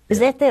 Is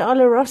that their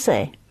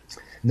Oloroso?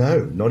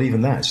 No, not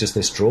even that. It's just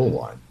their straw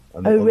wine.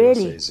 And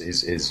really?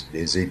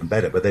 Is even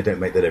better, but they don't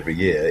make that every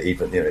year.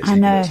 Even it's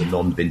a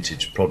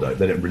non-vintage product.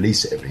 They don't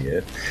release it every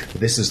year.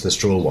 But this is the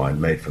straw wine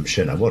made from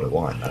Chenin. What a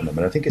wine, man! I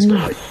mean, I think it's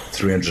got like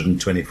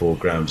 324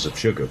 grams of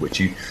sugar, which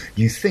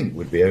you think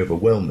would be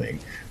overwhelming.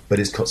 But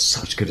it's got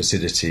such good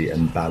acidity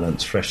and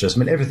balance, freshness. I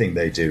mean, everything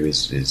they do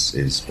is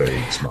very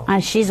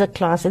smart. She's a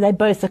class. They're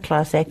both a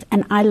class act.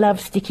 And I love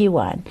sticky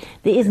wine.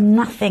 There is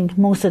nothing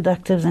more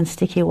seductive than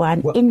sticky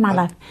wine in my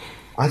life.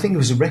 I think there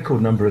was a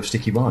record number of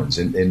sticky wines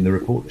in the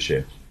report this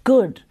year.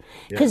 Good.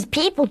 Because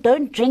people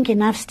don't drink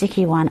enough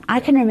sticky wine. I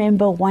can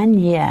remember one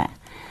year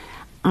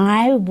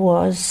I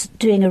was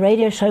doing a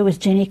radio show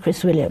with Jenny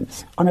Chris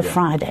Williams on a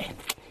Friday.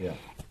 Yeah.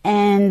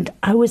 And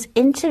I was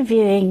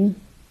interviewing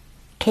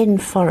Ken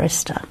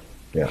Forrester.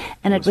 Yeah.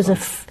 And it was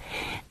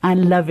I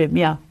love him,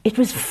 yeah. It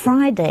was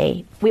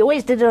Friday. We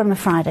always did it on a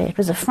Friday. It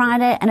was a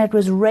Friday and it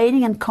was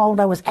raining and cold.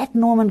 I was at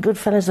Norman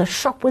Goodfellows. The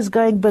shop was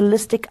going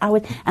ballistic.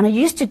 And I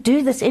used to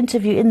do this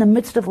interview in the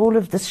midst of all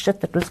of this shit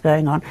that was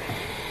going on.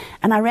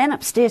 And I ran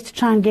upstairs to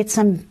try and get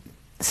some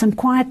some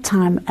quiet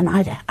time, and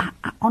I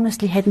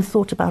honestly hadn't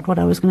thought about what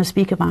I was going to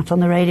speak about on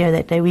the radio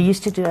that day. We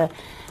used to do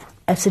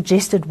a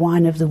suggested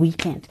wine of the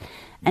weekend.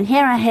 And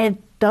here I had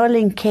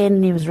darling Ken,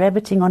 and he was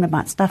rabbiting on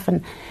about stuff,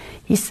 and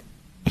he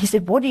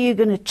said, what are you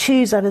going to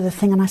choose out of the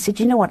thing? And I said,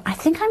 you know what, I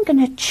think I'm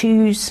going to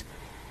choose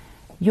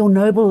your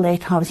Noble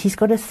Late Harvest. He's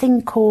got a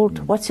thing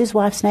called, what's his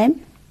wife's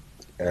name?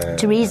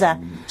 Teresa.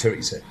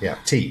 Teresa, yeah.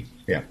 Tea,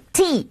 yeah.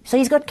 Tea. So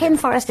he's got Ken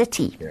Forrester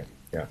tea. Yeah,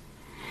 yeah.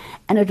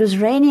 And it was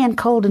rainy and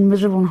cold and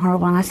miserable and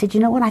horrible. And I said,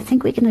 you know what I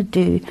think we're going to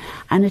do?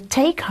 I'm going to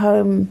take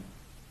home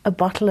a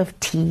bottle of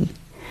tea,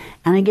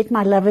 and I get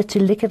my lover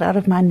to lick it out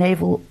of my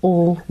navel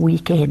all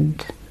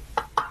weekend.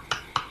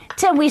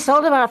 So we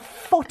sold about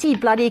 40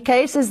 bloody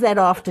cases that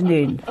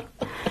afternoon.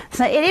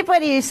 So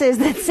anybody who says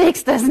that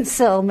sex doesn't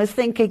sell must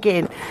think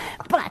again.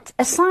 But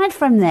aside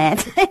from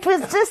that,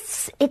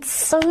 it's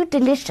so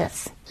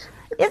delicious,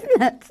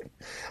 isn't it?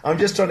 I'm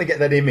just trying to get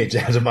that image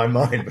out of my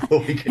mind before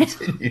we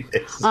continue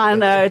this. I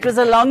know, it was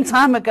a long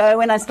time ago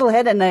when I still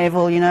had a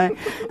navel, you know.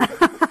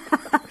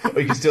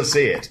 Or you can still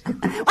see it.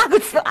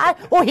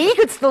 Or he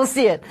could still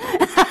see it.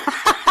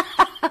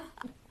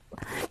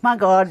 My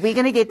God, we're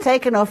going to get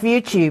taken off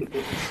YouTube.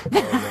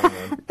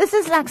 Oh, no. This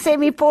is like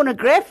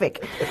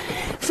semi-pornographic.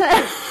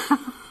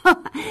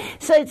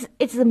 So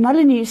it's the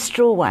Molyneux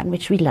straw wine,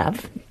 which we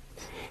love.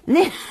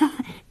 Then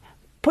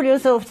pull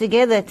yourself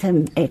together,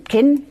 Tim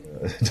Atkin.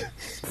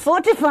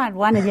 Fortified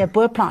wine of your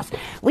Boerplaas.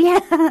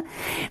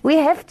 We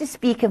have to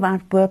speak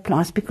about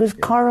Boerplaas because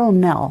Coral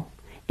Nell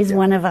is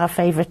one of our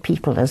favourite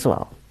people as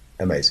well.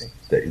 Amazing.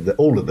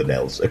 All of the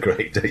Nells are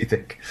great, don't you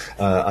think?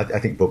 I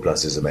think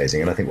Boerplaas is amazing,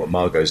 and I think what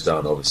Margot's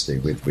done, obviously,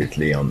 with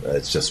Leon,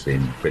 it's just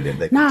been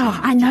brilliant.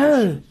 I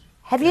know.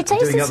 Have you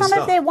tasted some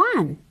of their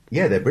wine?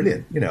 Yeah, they're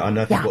brilliant. You know, and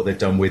I think what they've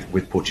done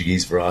with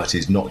Portuguese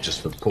varieties, not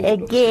just for port,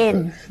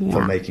 again,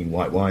 for making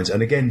white wines.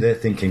 And again, they're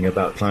thinking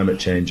about climate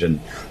change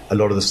and a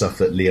lot of the stuff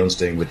that Leon's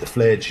doing with the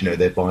fledge. You know,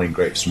 they're buying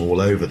grapes from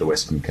all over the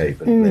Western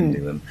Cape and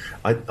blending them.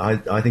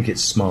 I think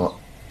it's smart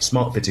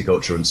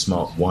viticulture and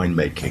smart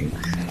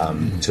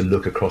winemaking to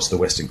look across the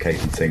Western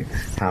Cape and think,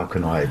 how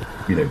can I,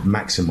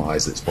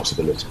 maximise its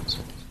possibilities?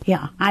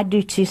 Yeah, I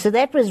do too. So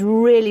that was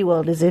really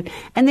well deserved.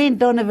 And then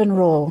Donovan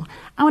Raw.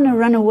 I want to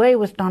run away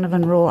with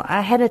Donovan Raw.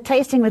 I had a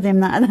tasting with him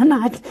the other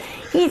night.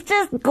 He's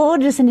just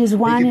gorgeous, and his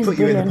wine is brilliant.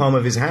 He could put you in the palm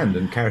of his hand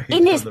and carry you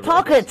in his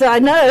pocket, I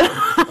know.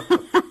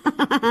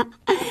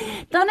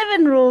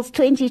 Donovan Raw's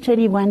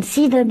 2021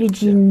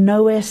 CWG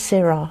Noah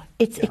Syrah.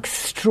 It's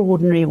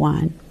extraordinary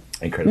wine.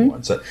 Incredible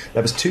wine. So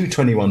that was two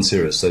 21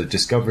 Syrahs. So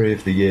Discovery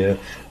of the Year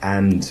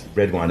and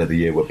Red Wine of the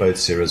Year were both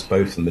Syrahs,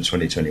 both from the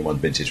 2021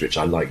 vintage, which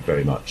I like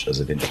very much as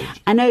a vintage.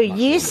 I know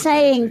you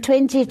saying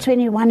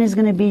 2021 is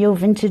going to be your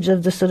vintage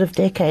of the sort of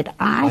decade.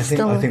 I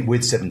think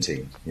with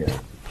 17, yeah.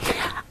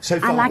 So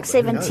far, I like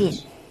 17.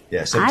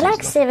 Yeah, I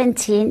like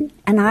 17,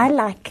 and I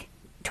like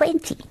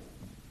 20.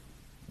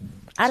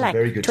 I like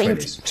very good 20.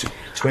 20s.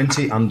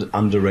 20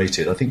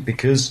 underrated. I think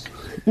because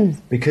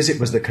it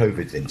was the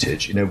COVID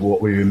vintage,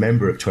 what we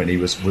remember of 20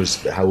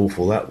 was how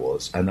awful that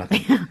was. And I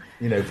think,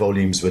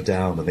 volumes were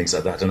down and things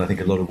like that. And I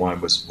think a lot of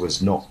wine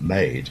was not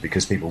made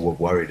because people were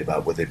worried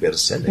about whether they'd be able to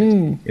sell it,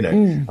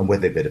 and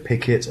whether they'd be able to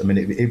pick it. I mean,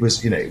 it was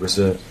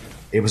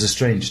a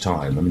strange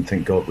time. I mean,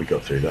 thank God we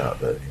got through that.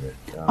 But,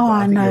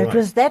 I know.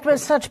 Right. That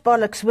was such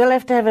bollocks. We'll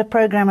have to have a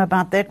program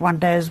about that one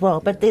day as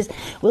well. But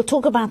we'll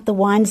talk about the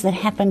wines that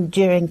happened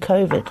during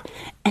COVID,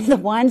 and the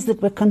wines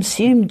that were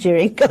consumed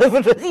during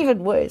COVID was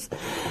even worse.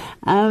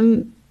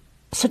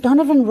 So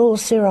Donovan Raw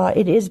Syrah,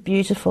 it is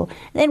beautiful.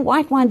 Then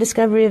White Wine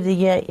Discovery of the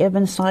Year,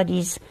 Eben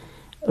Sadi's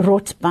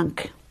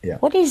Rotsbank. Yeah.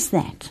 What is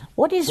that?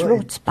 What is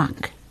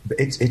Rotsbank?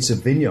 It's a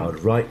vineyard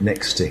right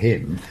next to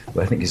him,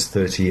 who I think is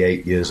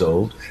 38 years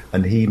old,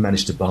 and he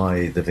managed to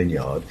buy the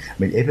vineyard. I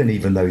mean,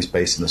 even though he's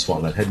based in the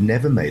Swartland, had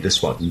never made a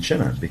Swartland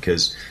Chenin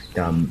because,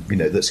 that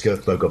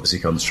Skirthberg obviously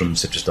comes from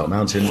Citrusdal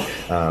Mountain,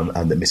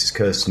 and that Mrs.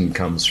 Kirsten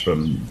comes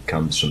from the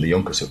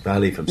Jonkershoek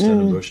Valley, from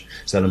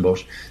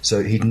Stellenbosch.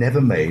 So he'd never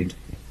made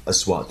a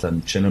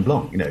Swartland Chenin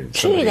Blanc,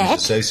 somebody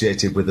who's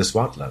associated with the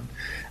Swartland.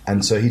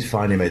 And so he'd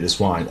finally made this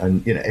wine,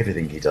 and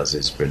everything he does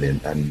is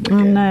brilliant. And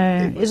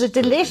again, is it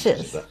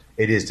delicious?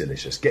 It is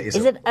delicious. Is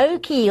it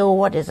oaky or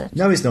what is it?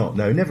 No, it's not.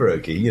 No, never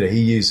oaky. He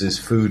uses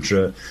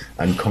foudre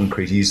and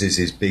concrete. He uses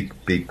his big,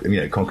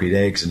 concrete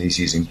eggs, and he's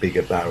using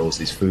bigger barrels.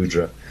 These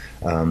foudre.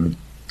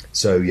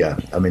 So yeah,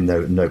 I mean,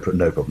 no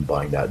problem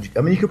buying that.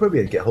 I mean, you could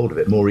probably get hold of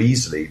it more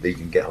easily than you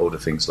can get hold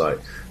of things like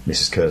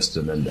Mrs.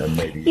 Kirsten and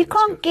maybe. You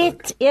can't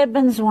get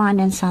Eben's wine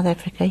in South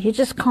Africa. You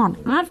just can't.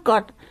 I've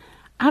got,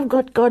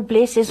 God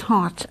bless his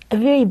heart, a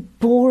very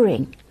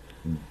boring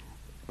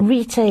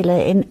retailer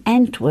in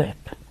Antwerp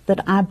that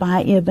I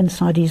buy Eben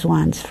Sadi's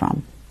wines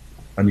from.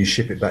 And you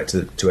ship it back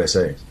to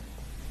SA?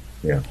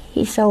 Yeah.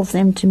 He sells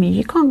them to me.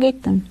 You can't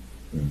get them.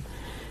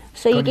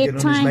 So Can't you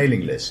get on his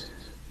mailing list?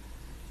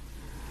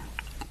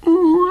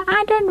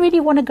 I don't really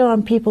want to go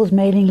on people's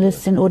mailing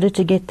lists in order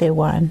to get their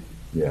wine.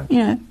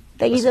 Yeah.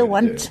 They either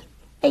want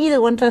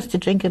us to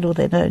drink it or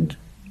they don't.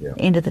 Yeah.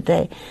 End of the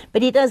day.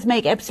 But he does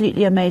make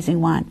absolutely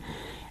amazing wine.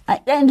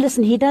 And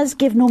listen, he does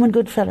give Norman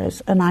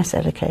Goodfellows a nice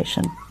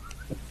allocation.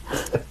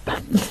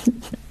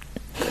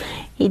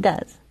 He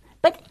does.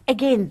 But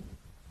again,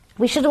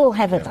 we should all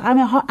have it.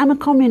 I'm a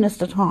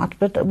communist at heart,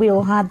 but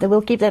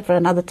we'll keep that for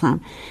another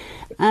time.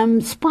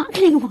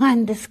 Sparkling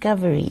wine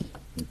discovery.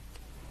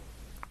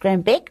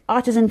 Graham Beck,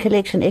 Artisan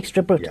Collection,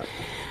 Extra Brut. Yeah.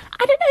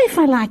 I don't know if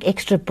I like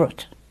Extra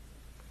Brut.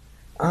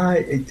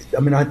 I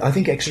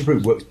think Extra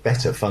Brut works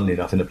better, funnily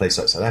enough, in a place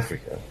like South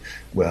Africa,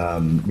 where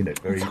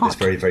it's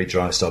very, very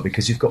dry style,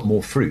 because you've got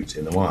more fruit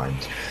in the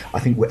wines. I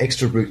think with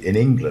Extra Brut in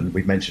England,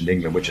 we've mentioned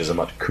England, which is a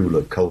much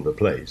cooler, colder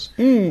place.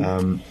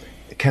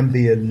 It can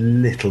be a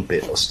little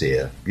bit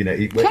austere. When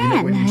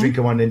you drink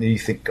a wine and you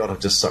think, God, I've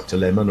just sucked a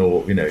lemon,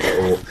 or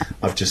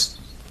I've just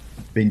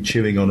been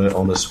chewing on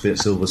a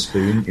silver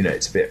spoon.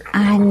 It's a bit.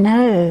 I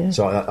know.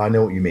 So I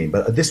know what you mean,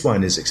 but this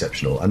wine is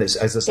exceptional, and it's,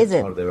 as I said, it's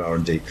part of their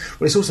R&D.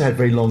 Well, it's also had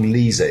very long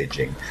lees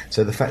aging,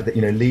 so the fact that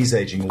lees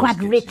aging quite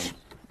rich.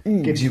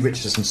 Gives you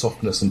richness and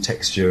softness and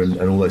texture and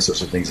all those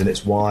sorts of things, and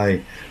it's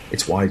why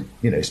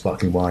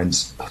sparkling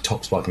wines,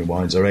 top sparkling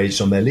wines, are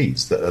aged on their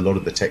lees. That a lot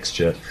of the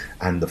texture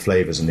and the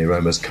flavours and the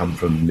aromas come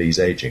from lees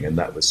aging, and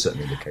that was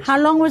certainly the case. How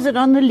long was it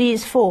on the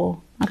lees for?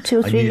 Like 2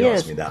 or 3 years. You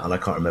asked years. me that, and I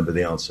can't remember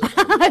the answer.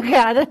 Okay,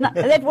 I don't know.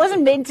 That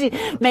wasn't meant to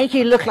make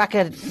you look like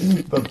a.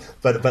 But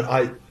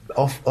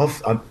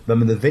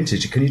the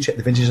vintage. Can you check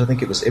the vintage? I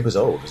think it was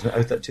old, isn't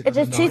it? It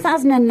was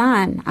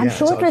 2009. I'm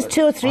sure it was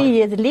 2 or 3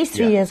 years, at least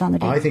 3 years on the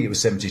lees. I think it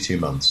was 72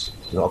 months,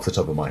 off the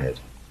top of my head.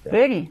 Yeah.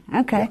 Really?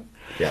 Okay.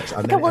 Yeah.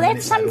 And okay, well,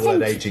 that's something. All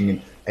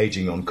that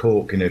aging on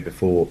cork,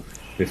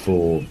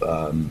 before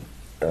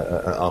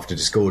after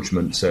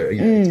disgorgement. So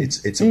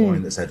it's a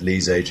wine that's had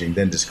lees aging,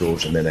 then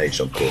disgorged, and then aged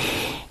on cork.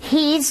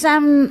 He's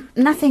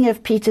nothing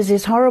of Peter's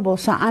is horrible,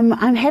 so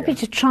I'm happy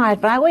to try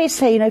it. But I always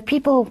say,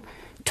 people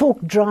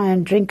talk dry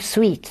and drink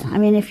sweet. I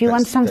mean, if you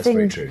want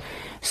something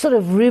sort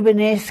of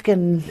Rubenesque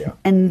and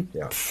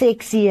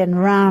sexy and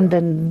round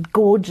and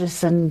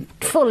gorgeous and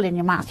full in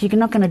your mouth, you're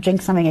not going to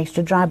drink something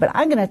extra dry. But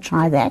I'm going to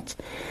try that.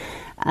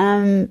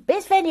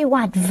 Best value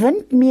white,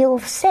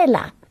 Windmeal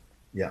Cellar.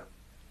 Yeah.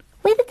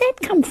 Where did that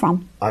come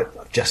from? I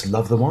just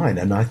love the wine,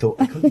 and I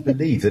couldn't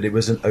believe that it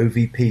was an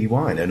OVP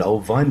wine, an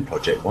Old Vine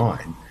Project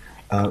wine.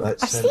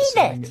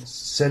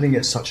 Selling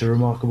at such a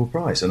remarkable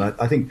price. And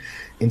I think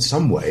in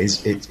some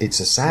ways it's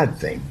a sad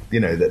thing,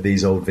 that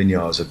these old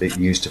vineyards are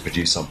being used to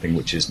produce something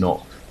which is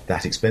not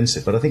that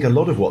expensive. But I think a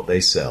lot of what they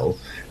sell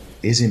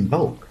is in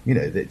bulk.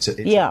 It's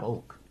a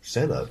bulk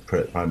seller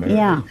primarily.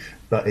 Yeah.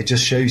 But it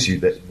just shows you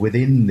that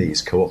within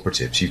these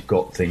cooperatives, you've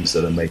got things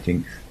that are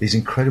making these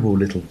incredible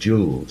little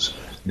jewels,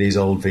 these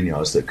old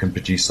vineyards that can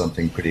produce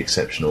something pretty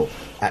exceptional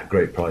at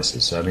great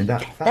prices. So, I mean,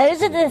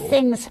 those are the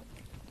things.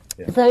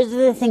 Yeah. Those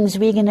are the things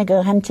we're going to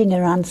go hunting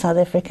around South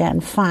Africa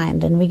and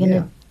find, and we're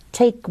going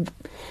to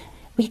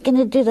we're going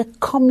to do the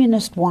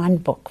communist wine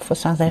book for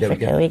South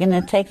Africa. We're going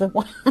to take the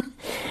wine.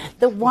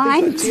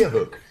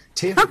 Teerhoek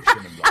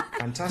Chenin,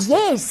 fantastic.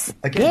 Yes,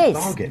 again,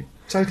 bargain,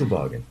 total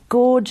bargain.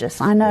 Gorgeous,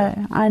 I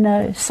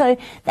know. So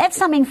that's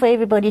something for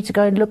everybody to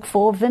go and look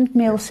for.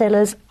 Windmeal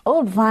Cellars,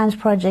 Old Vines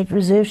Project,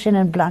 Reserve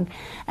Chenin Blanc.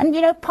 And,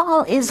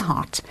 Paarl is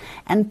hot.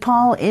 And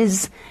Paarl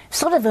is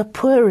sort of a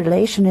poor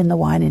relation in the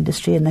wine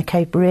industry in the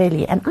Cape,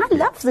 really. And I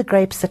love the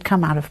grapes that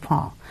come out of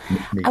Paarl.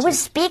 I was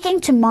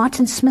speaking to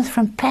Martin Smith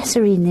from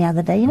Passerine the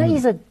other day.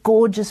 He's a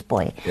gorgeous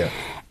boy. Yeah.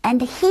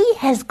 And he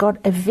has got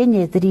a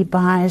vineyard that he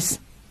buys,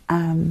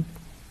 I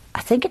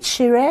think it's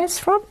Shiraz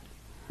from,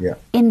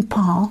 in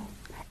Paarl.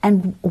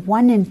 And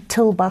one in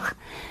Tilbach.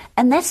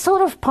 And that's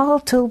sort of Paarl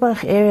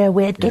Tilbach area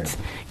where it goes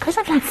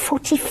up like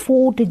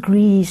 44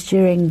 degrees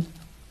during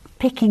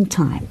picking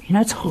time.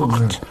 It's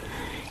hot.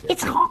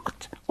 It's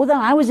hot. Although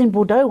I was in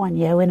Bordeaux one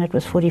year when it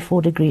was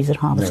 44 degrees at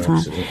harvest time.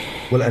 Absolutely.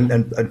 Well,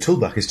 and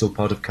Tilbach is still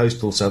part of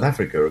coastal South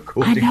Africa,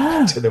 according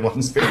to the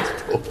one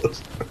Spirits Board.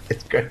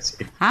 It's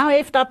crazy. How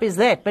effed up is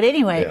that? But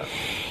anyway,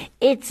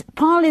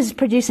 Paarl is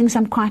producing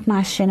some quite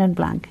nice Chenin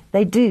Blanc.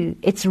 They do.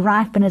 It's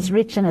ripe and it's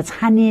rich and it's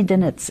honeyed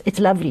and it's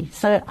lovely.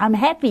 So I'm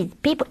happy.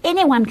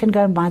 Anyone can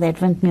go and buy that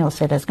Windmeal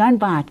Cellars. Go and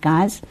buy it,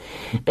 guys.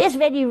 Best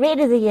value red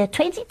of the year,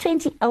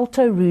 2020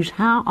 Alto Rouge.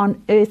 How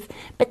on earth?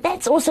 But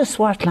that's also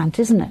Swartland,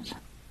 isn't it?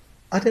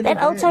 I don't know.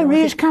 That Alto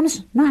Rouge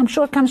comes. No, I'm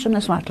sure it comes from the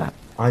Swartland.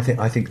 I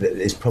think that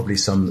there's probably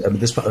some.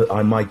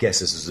 My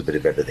guess is there's a bit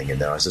of everything in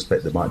there. I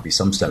suspect there might be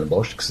some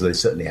Stellenbosch because they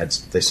certainly had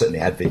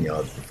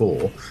vineyards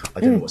before. I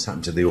don't know what's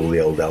happened to all the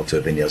old Alto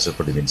vineyards. Have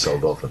probably been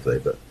sold off, have they?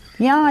 But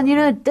yeah,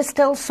 and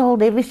Distil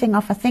sold everything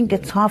off. I think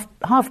it's half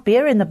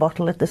beer in the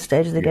bottle at this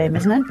stage of the game,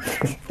 isn't it?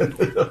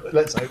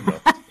 Let's hope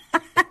not.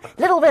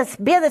 Little bit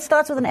beer that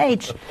starts with an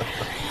H.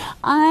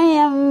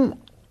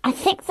 I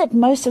think that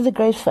most of the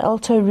grapes for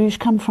Alto Rouge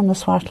come from the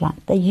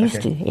Swartland. They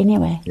used to,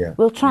 anyway. Yeah.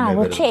 We'll try.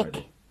 We'll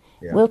check.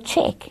 Yeah. We'll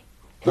check.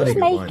 Who's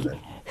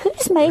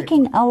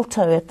making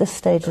Alto at this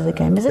stage of the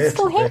game? Is it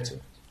still here?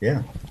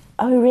 Yeah.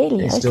 Oh,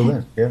 really? It's still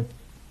there, yeah.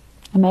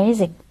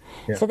 Amazing.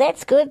 Yeah. So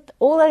that's good.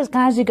 All those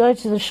guys who go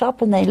to the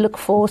shop and they look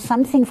for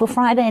something for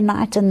Friday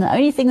night, and the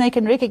only thing they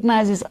can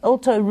recognise is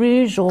Alto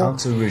Rouge or...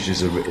 Alto Rouge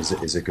is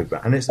a good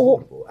brand, and it's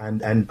affordable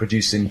and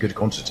producing good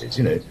quantities.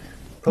 There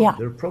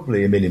are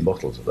probably 1 million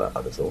bottles of that,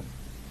 I'd have thought.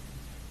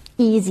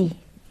 Easy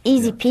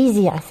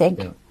peasy, I think.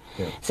 Yeah.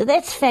 Yeah. So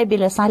that's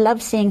fabulous. I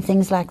love seeing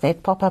things like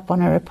that pop up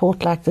on a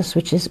report like this,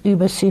 which is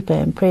uber super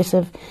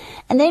impressive.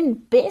 And then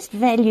best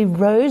value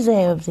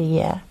rosé of the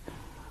year.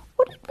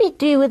 What did we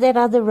do with that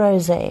other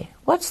rosé?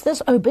 What's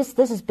this? Oh, this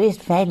is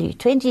best value.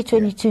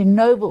 2022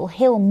 Noble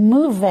Hill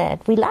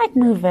Mourvedre. We like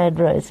Mourvedre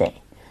rosé.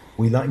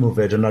 We like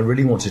Mourvedre, and I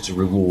really wanted to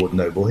reward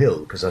Noble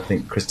Hill because I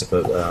think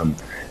Christopher,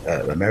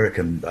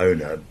 American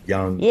owner,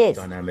 young,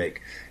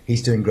 dynamic,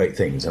 he's doing great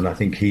things, and I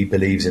think he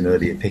believes in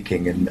earlier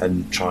picking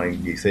and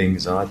trying new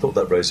things. And I thought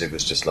that rosé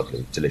was just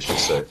lovely,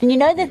 delicious. So, and you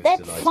know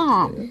that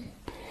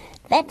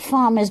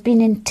farm has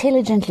been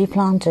intelligently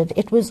planted.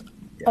 It was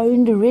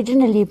owned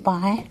originally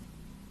by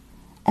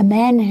a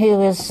man who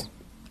was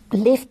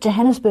left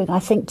Johannesburg, I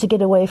think, to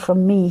get away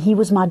from me. He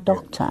was my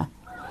doctor,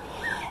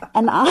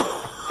 and I.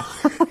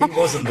 He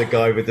wasn't the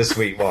guy with the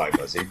sweet wine,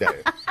 was he? No.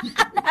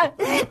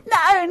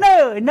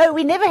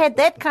 We never had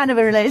that kind of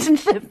a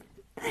relationship.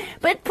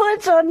 But poor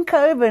John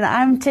Coburn,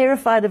 I'm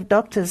terrified of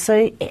doctors.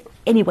 So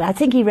anyway, I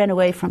think he ran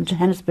away from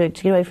Johannesburg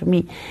to get away from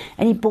me.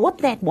 And he bought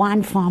that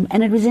wine farm,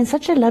 and it was in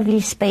such a lovely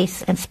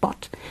space and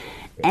spot.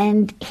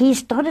 And he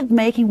started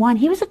making wine.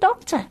 He was a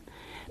doctor.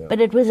 Yeah.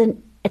 But it was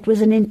an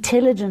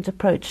intelligent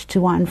approach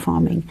to wine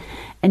farming,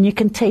 and you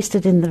can taste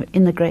it in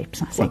the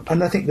grapes, I think. Well,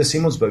 and I think the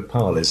Simonsberg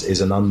Paarl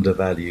is an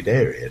undervalued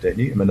area, don't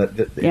you? I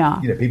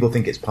mean, people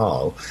think it's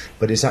Paarl,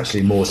 but it's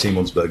actually more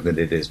Simonsberg than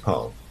it is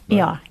Paarl. Right?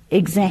 Yeah,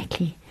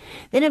 exactly.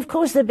 Then, of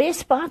course, the best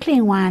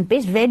sparkling wine,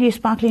 best value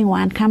sparkling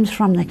wine comes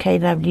from the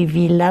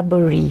KWV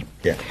Laborie.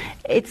 Yeah.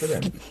 It's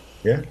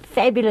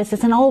fabulous.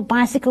 It's an old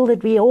bicycle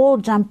that we all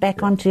jump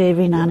back onto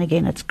every now and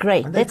again. It's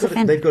great.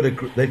 They've got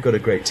a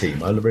great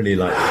team. I really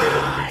like the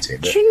KWV team.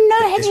 Do you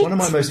know? It's one of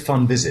my most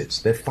fun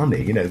visits. They're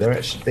funny. They're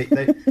actually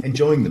they're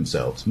enjoying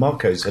themselves.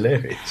 Marco's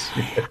hilarious.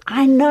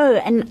 I know,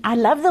 and I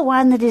love the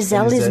wine that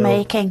Iselle is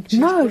making.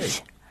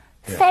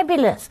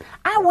 Fabulous.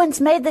 I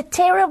once made the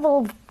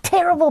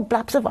terrible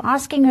blups of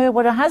asking her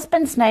what her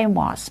husband's name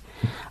was.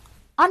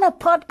 On a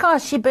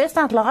podcast, she burst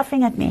out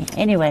laughing at me.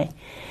 Anyway,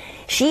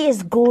 she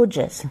is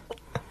gorgeous.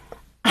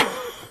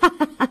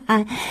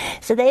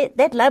 So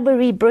that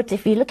Laborie Brut,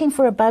 if you're looking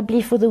for a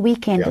bubbly for the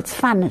weekend, it's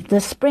fun.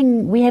 The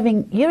spring,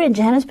 you're in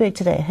Johannesburg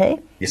today, hey?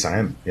 Yes, I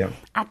am, yeah.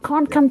 I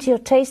can't come to your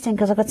tasting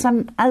because I've got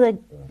some other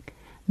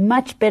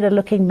much better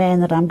looking man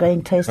that I'm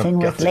going tasting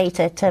with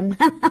later, Tim.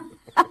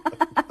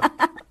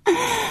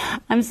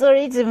 I'm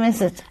sorry to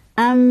miss it.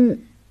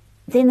 Then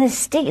the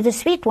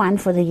sweet wine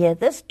for the year,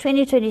 this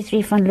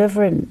 2023 Van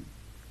Leeuwen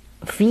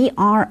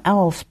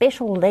VRL,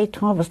 Special Late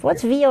Harvest.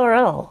 What's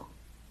VRL?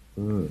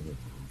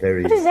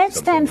 What does that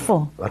stand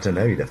for? I don't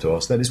know, you'd have to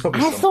ask that. It's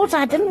probably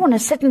I didn't want to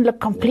sit and look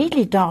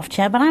completely daft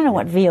here, but I know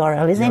what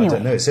VRL is anyway. I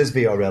don't know. It says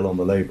VRL on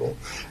the label.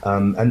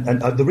 And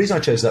the reason I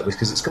chose that was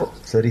because it's got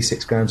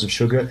 36 grams of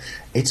sugar.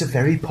 It's a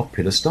very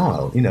popular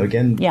style.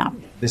 Again,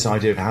 this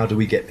idea of how do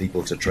we get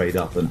people to trade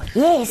up. And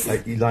yes. I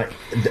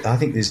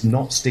think there's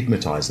not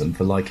stigmatise them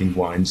for liking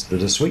wines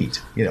that are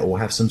sweet, or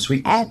have some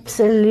sweetness.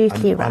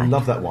 Absolutely right. I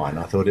love that wine.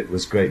 I thought it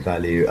was great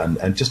value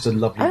and just a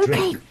lovely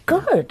drink. Okay,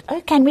 good.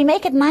 Okay, and we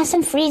make it nice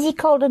and freezy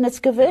cold, and it's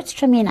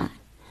Gewürztraminer.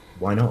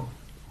 Why not?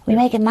 We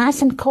make it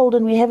nice and cold,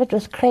 and we have it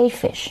with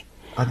crayfish.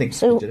 I think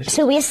so. Delicious.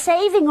 So we're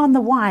saving on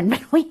the wine,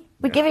 but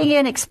we're giving you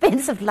an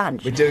expensive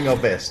lunch. We're doing our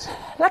best.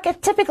 Like a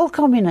typical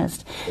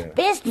communist. Yeah.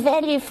 Best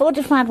value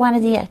fortified wine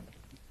of the year.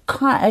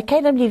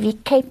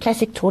 KWV Cape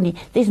Classic Tawny.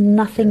 There's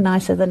nothing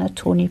nicer than a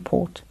Tawny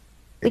port.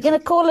 We're going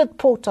to call it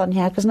port on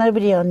here because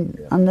nobody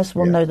on this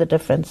will know the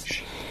difference.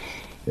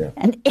 Yeah.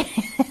 And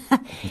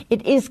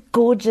it is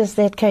gorgeous,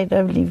 that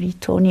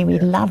KWV Tawny. We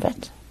love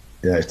it.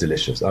 Yeah, it's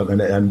delicious.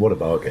 And what a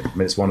bargain. I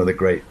mean, it's one of the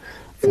great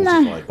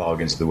fortified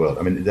bargains of the world.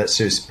 I mean,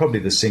 that's probably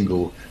the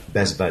single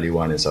best value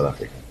wine in South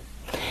Africa.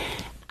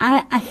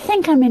 I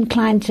think I'm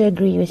inclined to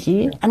agree with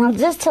you. Yeah. And I'll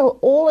just tell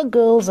all the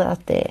girls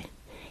out there,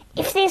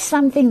 if there's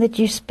something that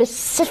you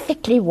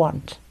specifically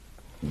want,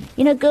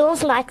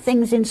 girls like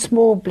things in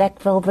small black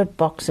velvet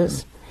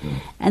boxes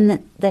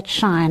and that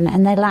shine,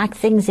 and they like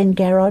things in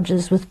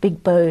garages with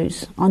big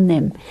bows on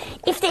them.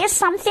 If there's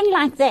something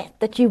like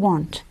that you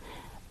want,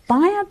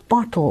 buy a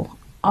bottle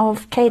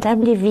of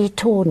KWV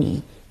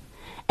Tawny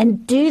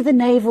and do the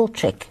navel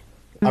trick.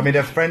 I mean,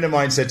 a friend of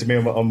mine said to me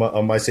on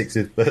my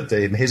 60th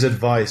birthday, his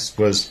advice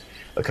was,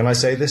 can I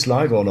say this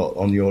live or not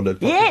on your...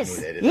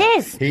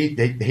 Yes.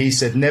 He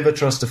said, never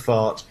trust a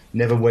fart,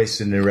 never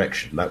waste an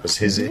erection. That was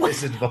his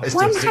advice.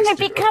 When it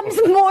becomes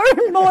more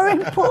and more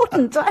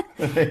important,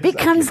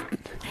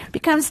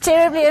 becomes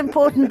terribly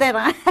important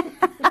that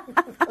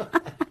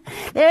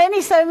there are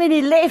only so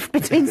many left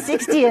between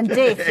 60 and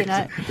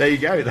death, There you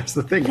go, that's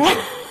the thing.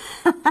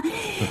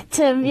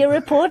 Tim, your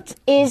report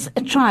is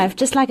a triumph,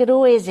 just like it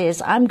always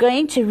is. I'm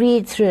going to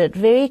read through it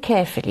very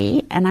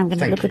carefully, and I'm going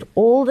to look at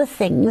all the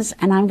things,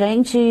 and I'm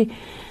going to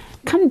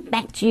come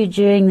back to you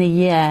during the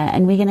year,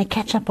 and we're going to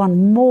catch up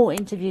on more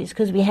interviews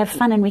because we have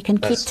fun and we can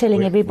keep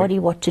telling everybody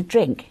what to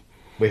drink.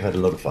 We've had a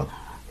lot of fun.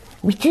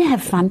 We do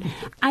have fun.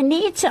 I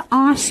need to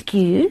ask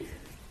you,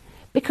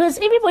 because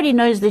everybody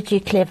knows that you're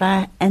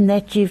clever and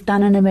that you've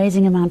done an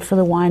amazing amount for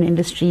the wine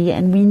industry,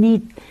 and we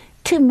need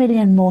 2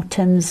 million more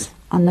Tims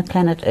on the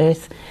planet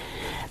Earth.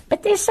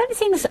 But there's some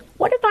things.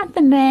 What about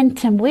the man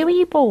Tim? Where were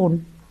you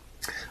born?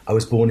 I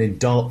was born in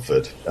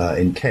Dartford,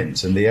 in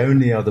Kent, and the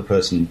only other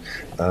person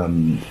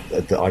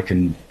that I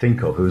can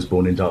think of who was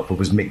born in Dartford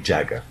was Mick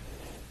Jagger.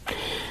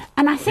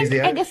 And I think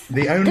the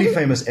only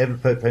famous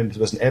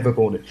person ever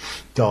born in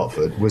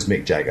Dartford was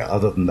Mick Jagger.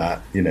 Other than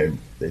that,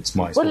 it's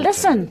my. Well,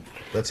 listen,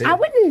 that's it. I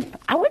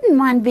wouldn't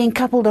mind being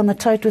coupled on the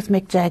tote with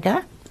Mick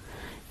Jagger.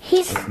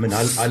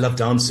 I love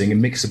dancing,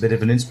 and Mick's a bit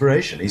of an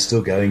inspiration. He's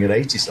still going at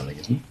 80-something,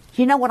 isn't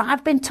he? You know what?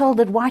 I've been told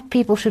that white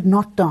people should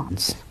not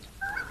dance.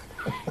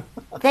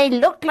 They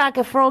look like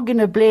a frog in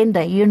a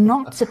blender. You're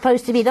not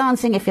supposed to be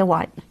dancing if you're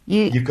white.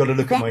 You've got to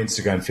look at my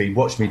Instagram feed.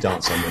 Watch me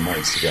dance on my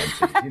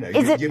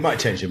Instagram feed. You might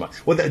change your mind.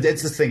 Well,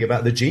 that's the thing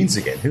about the jeans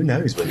again. Who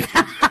knows?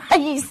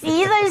 You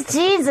see those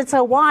jeans? It's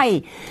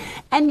Hawaii.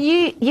 And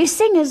you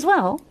sing as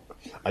well?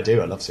 I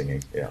do. I love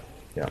singing, yeah.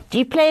 Do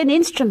you play an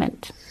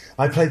instrument?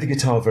 I play the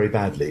guitar very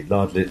badly,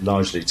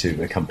 largely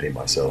to accompany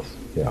myself,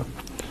 yeah.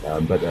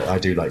 But I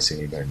do like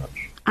singing very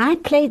much. I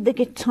played the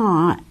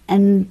guitar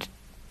and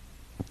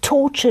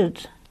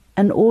tortured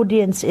an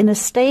audience in a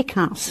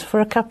steakhouse for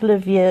a couple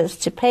of years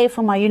to pay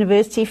for my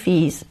university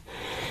fees.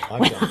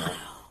 I've done that.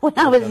 When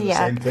I was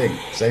young.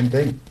 Same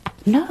thing.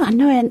 No, I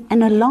know,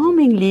 and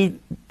alarmingly,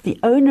 the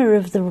owner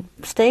of the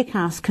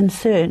steakhouse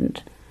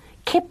concerned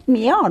kept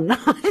me on.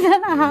 I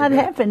don't know how it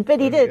happened, but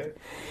he did.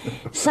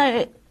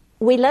 So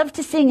we love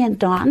to sing and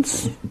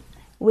dance.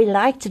 We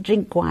like to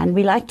drink wine.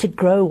 We like to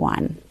grow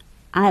wine.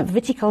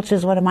 Viticulture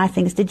is one of my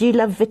things. Did you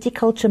love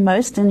viticulture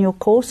most in your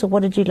course, or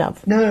what did you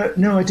love?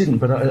 No, I didn't.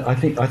 But I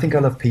think I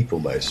love people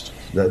most.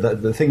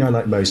 The thing I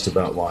like most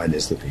about wine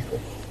is the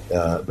people.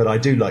 But I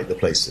do like the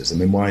places. I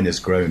mean, wine is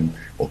grown,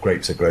 or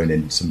grapes are grown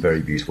in some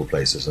very beautiful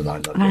places, and I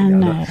love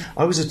it.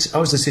 I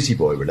was a city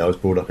boy, really. I was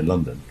brought up in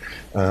London,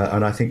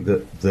 and I think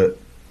that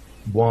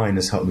wine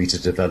has helped me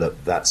to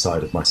develop that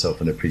side of myself,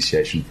 an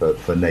appreciation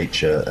for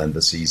nature and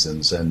the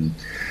seasons, and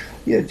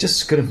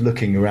just kind of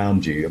looking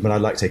around you. I mean, I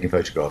like taking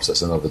photographs.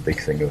 That's another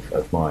big thing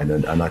of mine,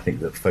 and I think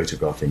that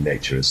photographing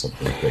nature is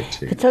something great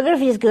too.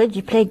 Photography is good.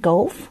 You play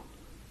golf?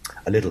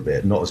 A little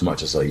bit, not as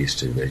much as I used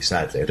to, really.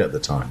 Sadly, I don't have the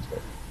time. But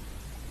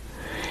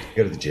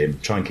go to the gym,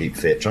 try and keep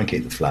fit, try and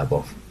keep the flab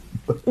off.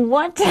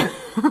 What?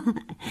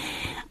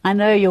 I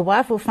know your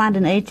wife will find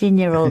an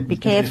 18-year-old. Be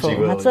careful.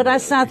 That's what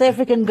us South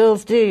African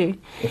girls do.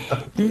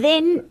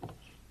 Then,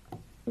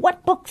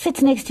 what book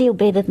sits next to your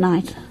bed at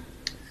night?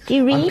 Do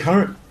you read?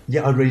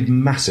 I read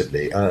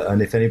massively.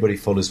 And if anybody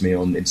follows me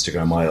on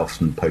Instagram, I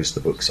often post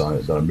the books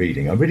that I'm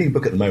reading. I'm reading a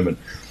book at the moment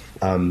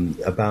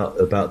about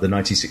the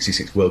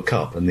 1966 World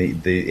Cup and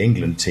the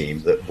England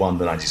team that won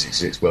the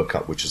 1966 World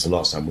Cup, which was the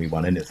last time we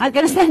won anything. I was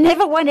going to say,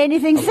 never won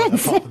anything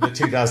since. Apart from the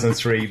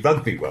 2003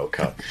 Rugby World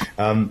Cup.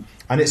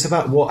 And it's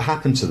about what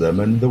happened to them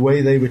and the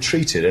way they were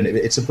treated. And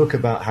it's a book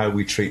about how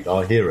we treat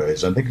our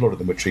heroes. I think a lot of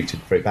them were treated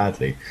very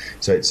badly.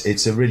 So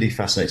it's a really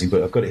fascinating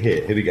book. I've got it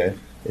here. Here we go.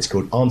 It's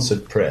called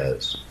Answered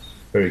Prayers.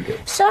 Very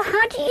good. So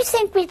how do you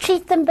think we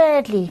treat them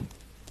badly?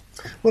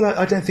 Well,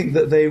 I don't think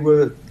that they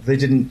were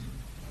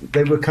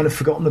kind of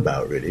forgotten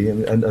about, really.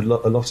 And a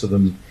lot of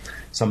them,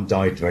 some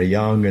died very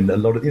young, and a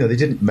lot of, they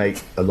didn't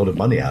make a lot of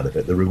money out of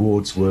it. The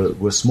rewards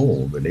were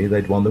small, really.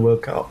 They'd won the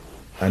World Cup.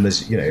 And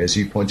as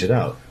you pointed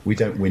out, we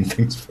don't win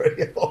things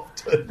very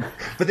often.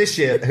 But this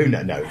year, no, we're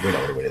not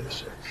going to win it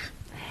this year.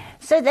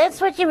 So that's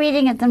what you're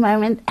reading at the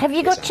moment. Have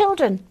you got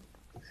children?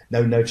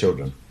 No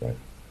children. No.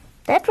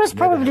 That was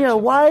probably a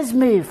wise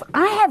move.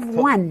 I have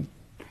one.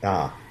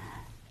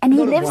 And he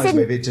lives in...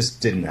 Maybe it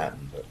just didn't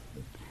happen. But.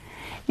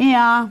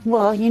 Yeah,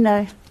 well,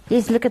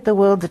 just look at the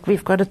world that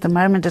we've got at the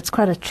moment. It's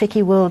quite a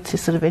tricky world to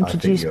sort of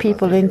introduce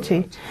people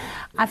into. Right.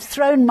 I've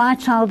thrown my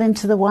child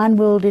into the wine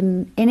world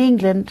in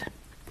England.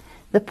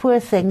 The poor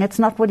thing. It's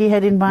not what he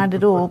had in mind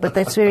at all, but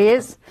that's where he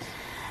is.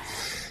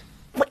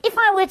 If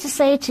I were to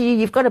say to you,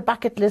 you've got a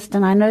bucket list,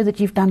 and I know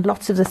that you've done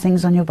lots of the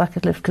things on your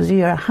bucket list because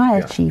you're a high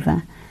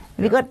achiever.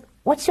 Have you got...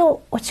 What's your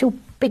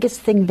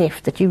biggest thing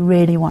left that you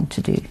really want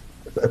to do?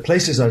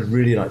 Places I'd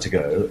really like to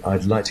go.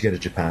 I'd like to go to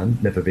Japan,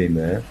 never been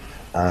there.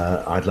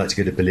 I'd like to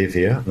go to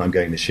Bolivia, and I'm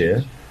going this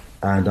year.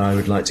 And I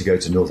would like to go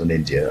to northern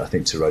India, I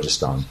think to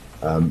Rajasthan.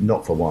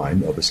 Not for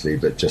wine, obviously,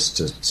 but just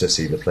to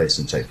see the place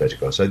and take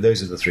photographs. So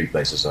those are the 3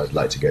 places I'd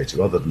like to go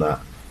to. Other than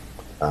that,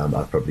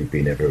 I've probably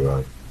been everywhere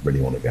I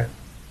really want to go.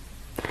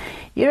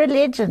 You're a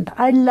legend.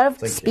 I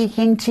loved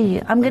speaking to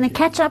you. I'm going to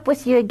catch up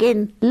with you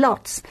again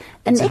lots.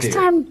 And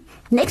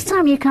next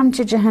time you come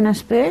to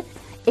Johannesburg,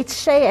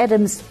 it's Shay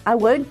Adams. I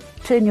won't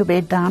turn your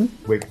bed down.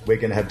 We're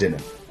going to have dinner.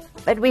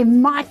 But we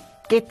might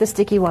get the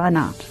sticky wine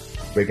out.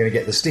 We're going to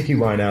get the sticky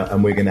wine out,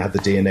 and we're going to have the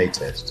DNA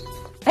test.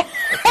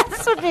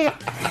 That's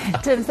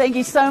what Tim, thank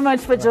you so much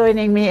for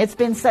joining me. It's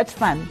been such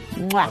fun.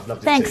 Mwah. I'd love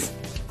to Thanks. too.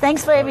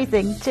 Thanks for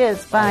everything.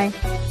 Cheers. Bye.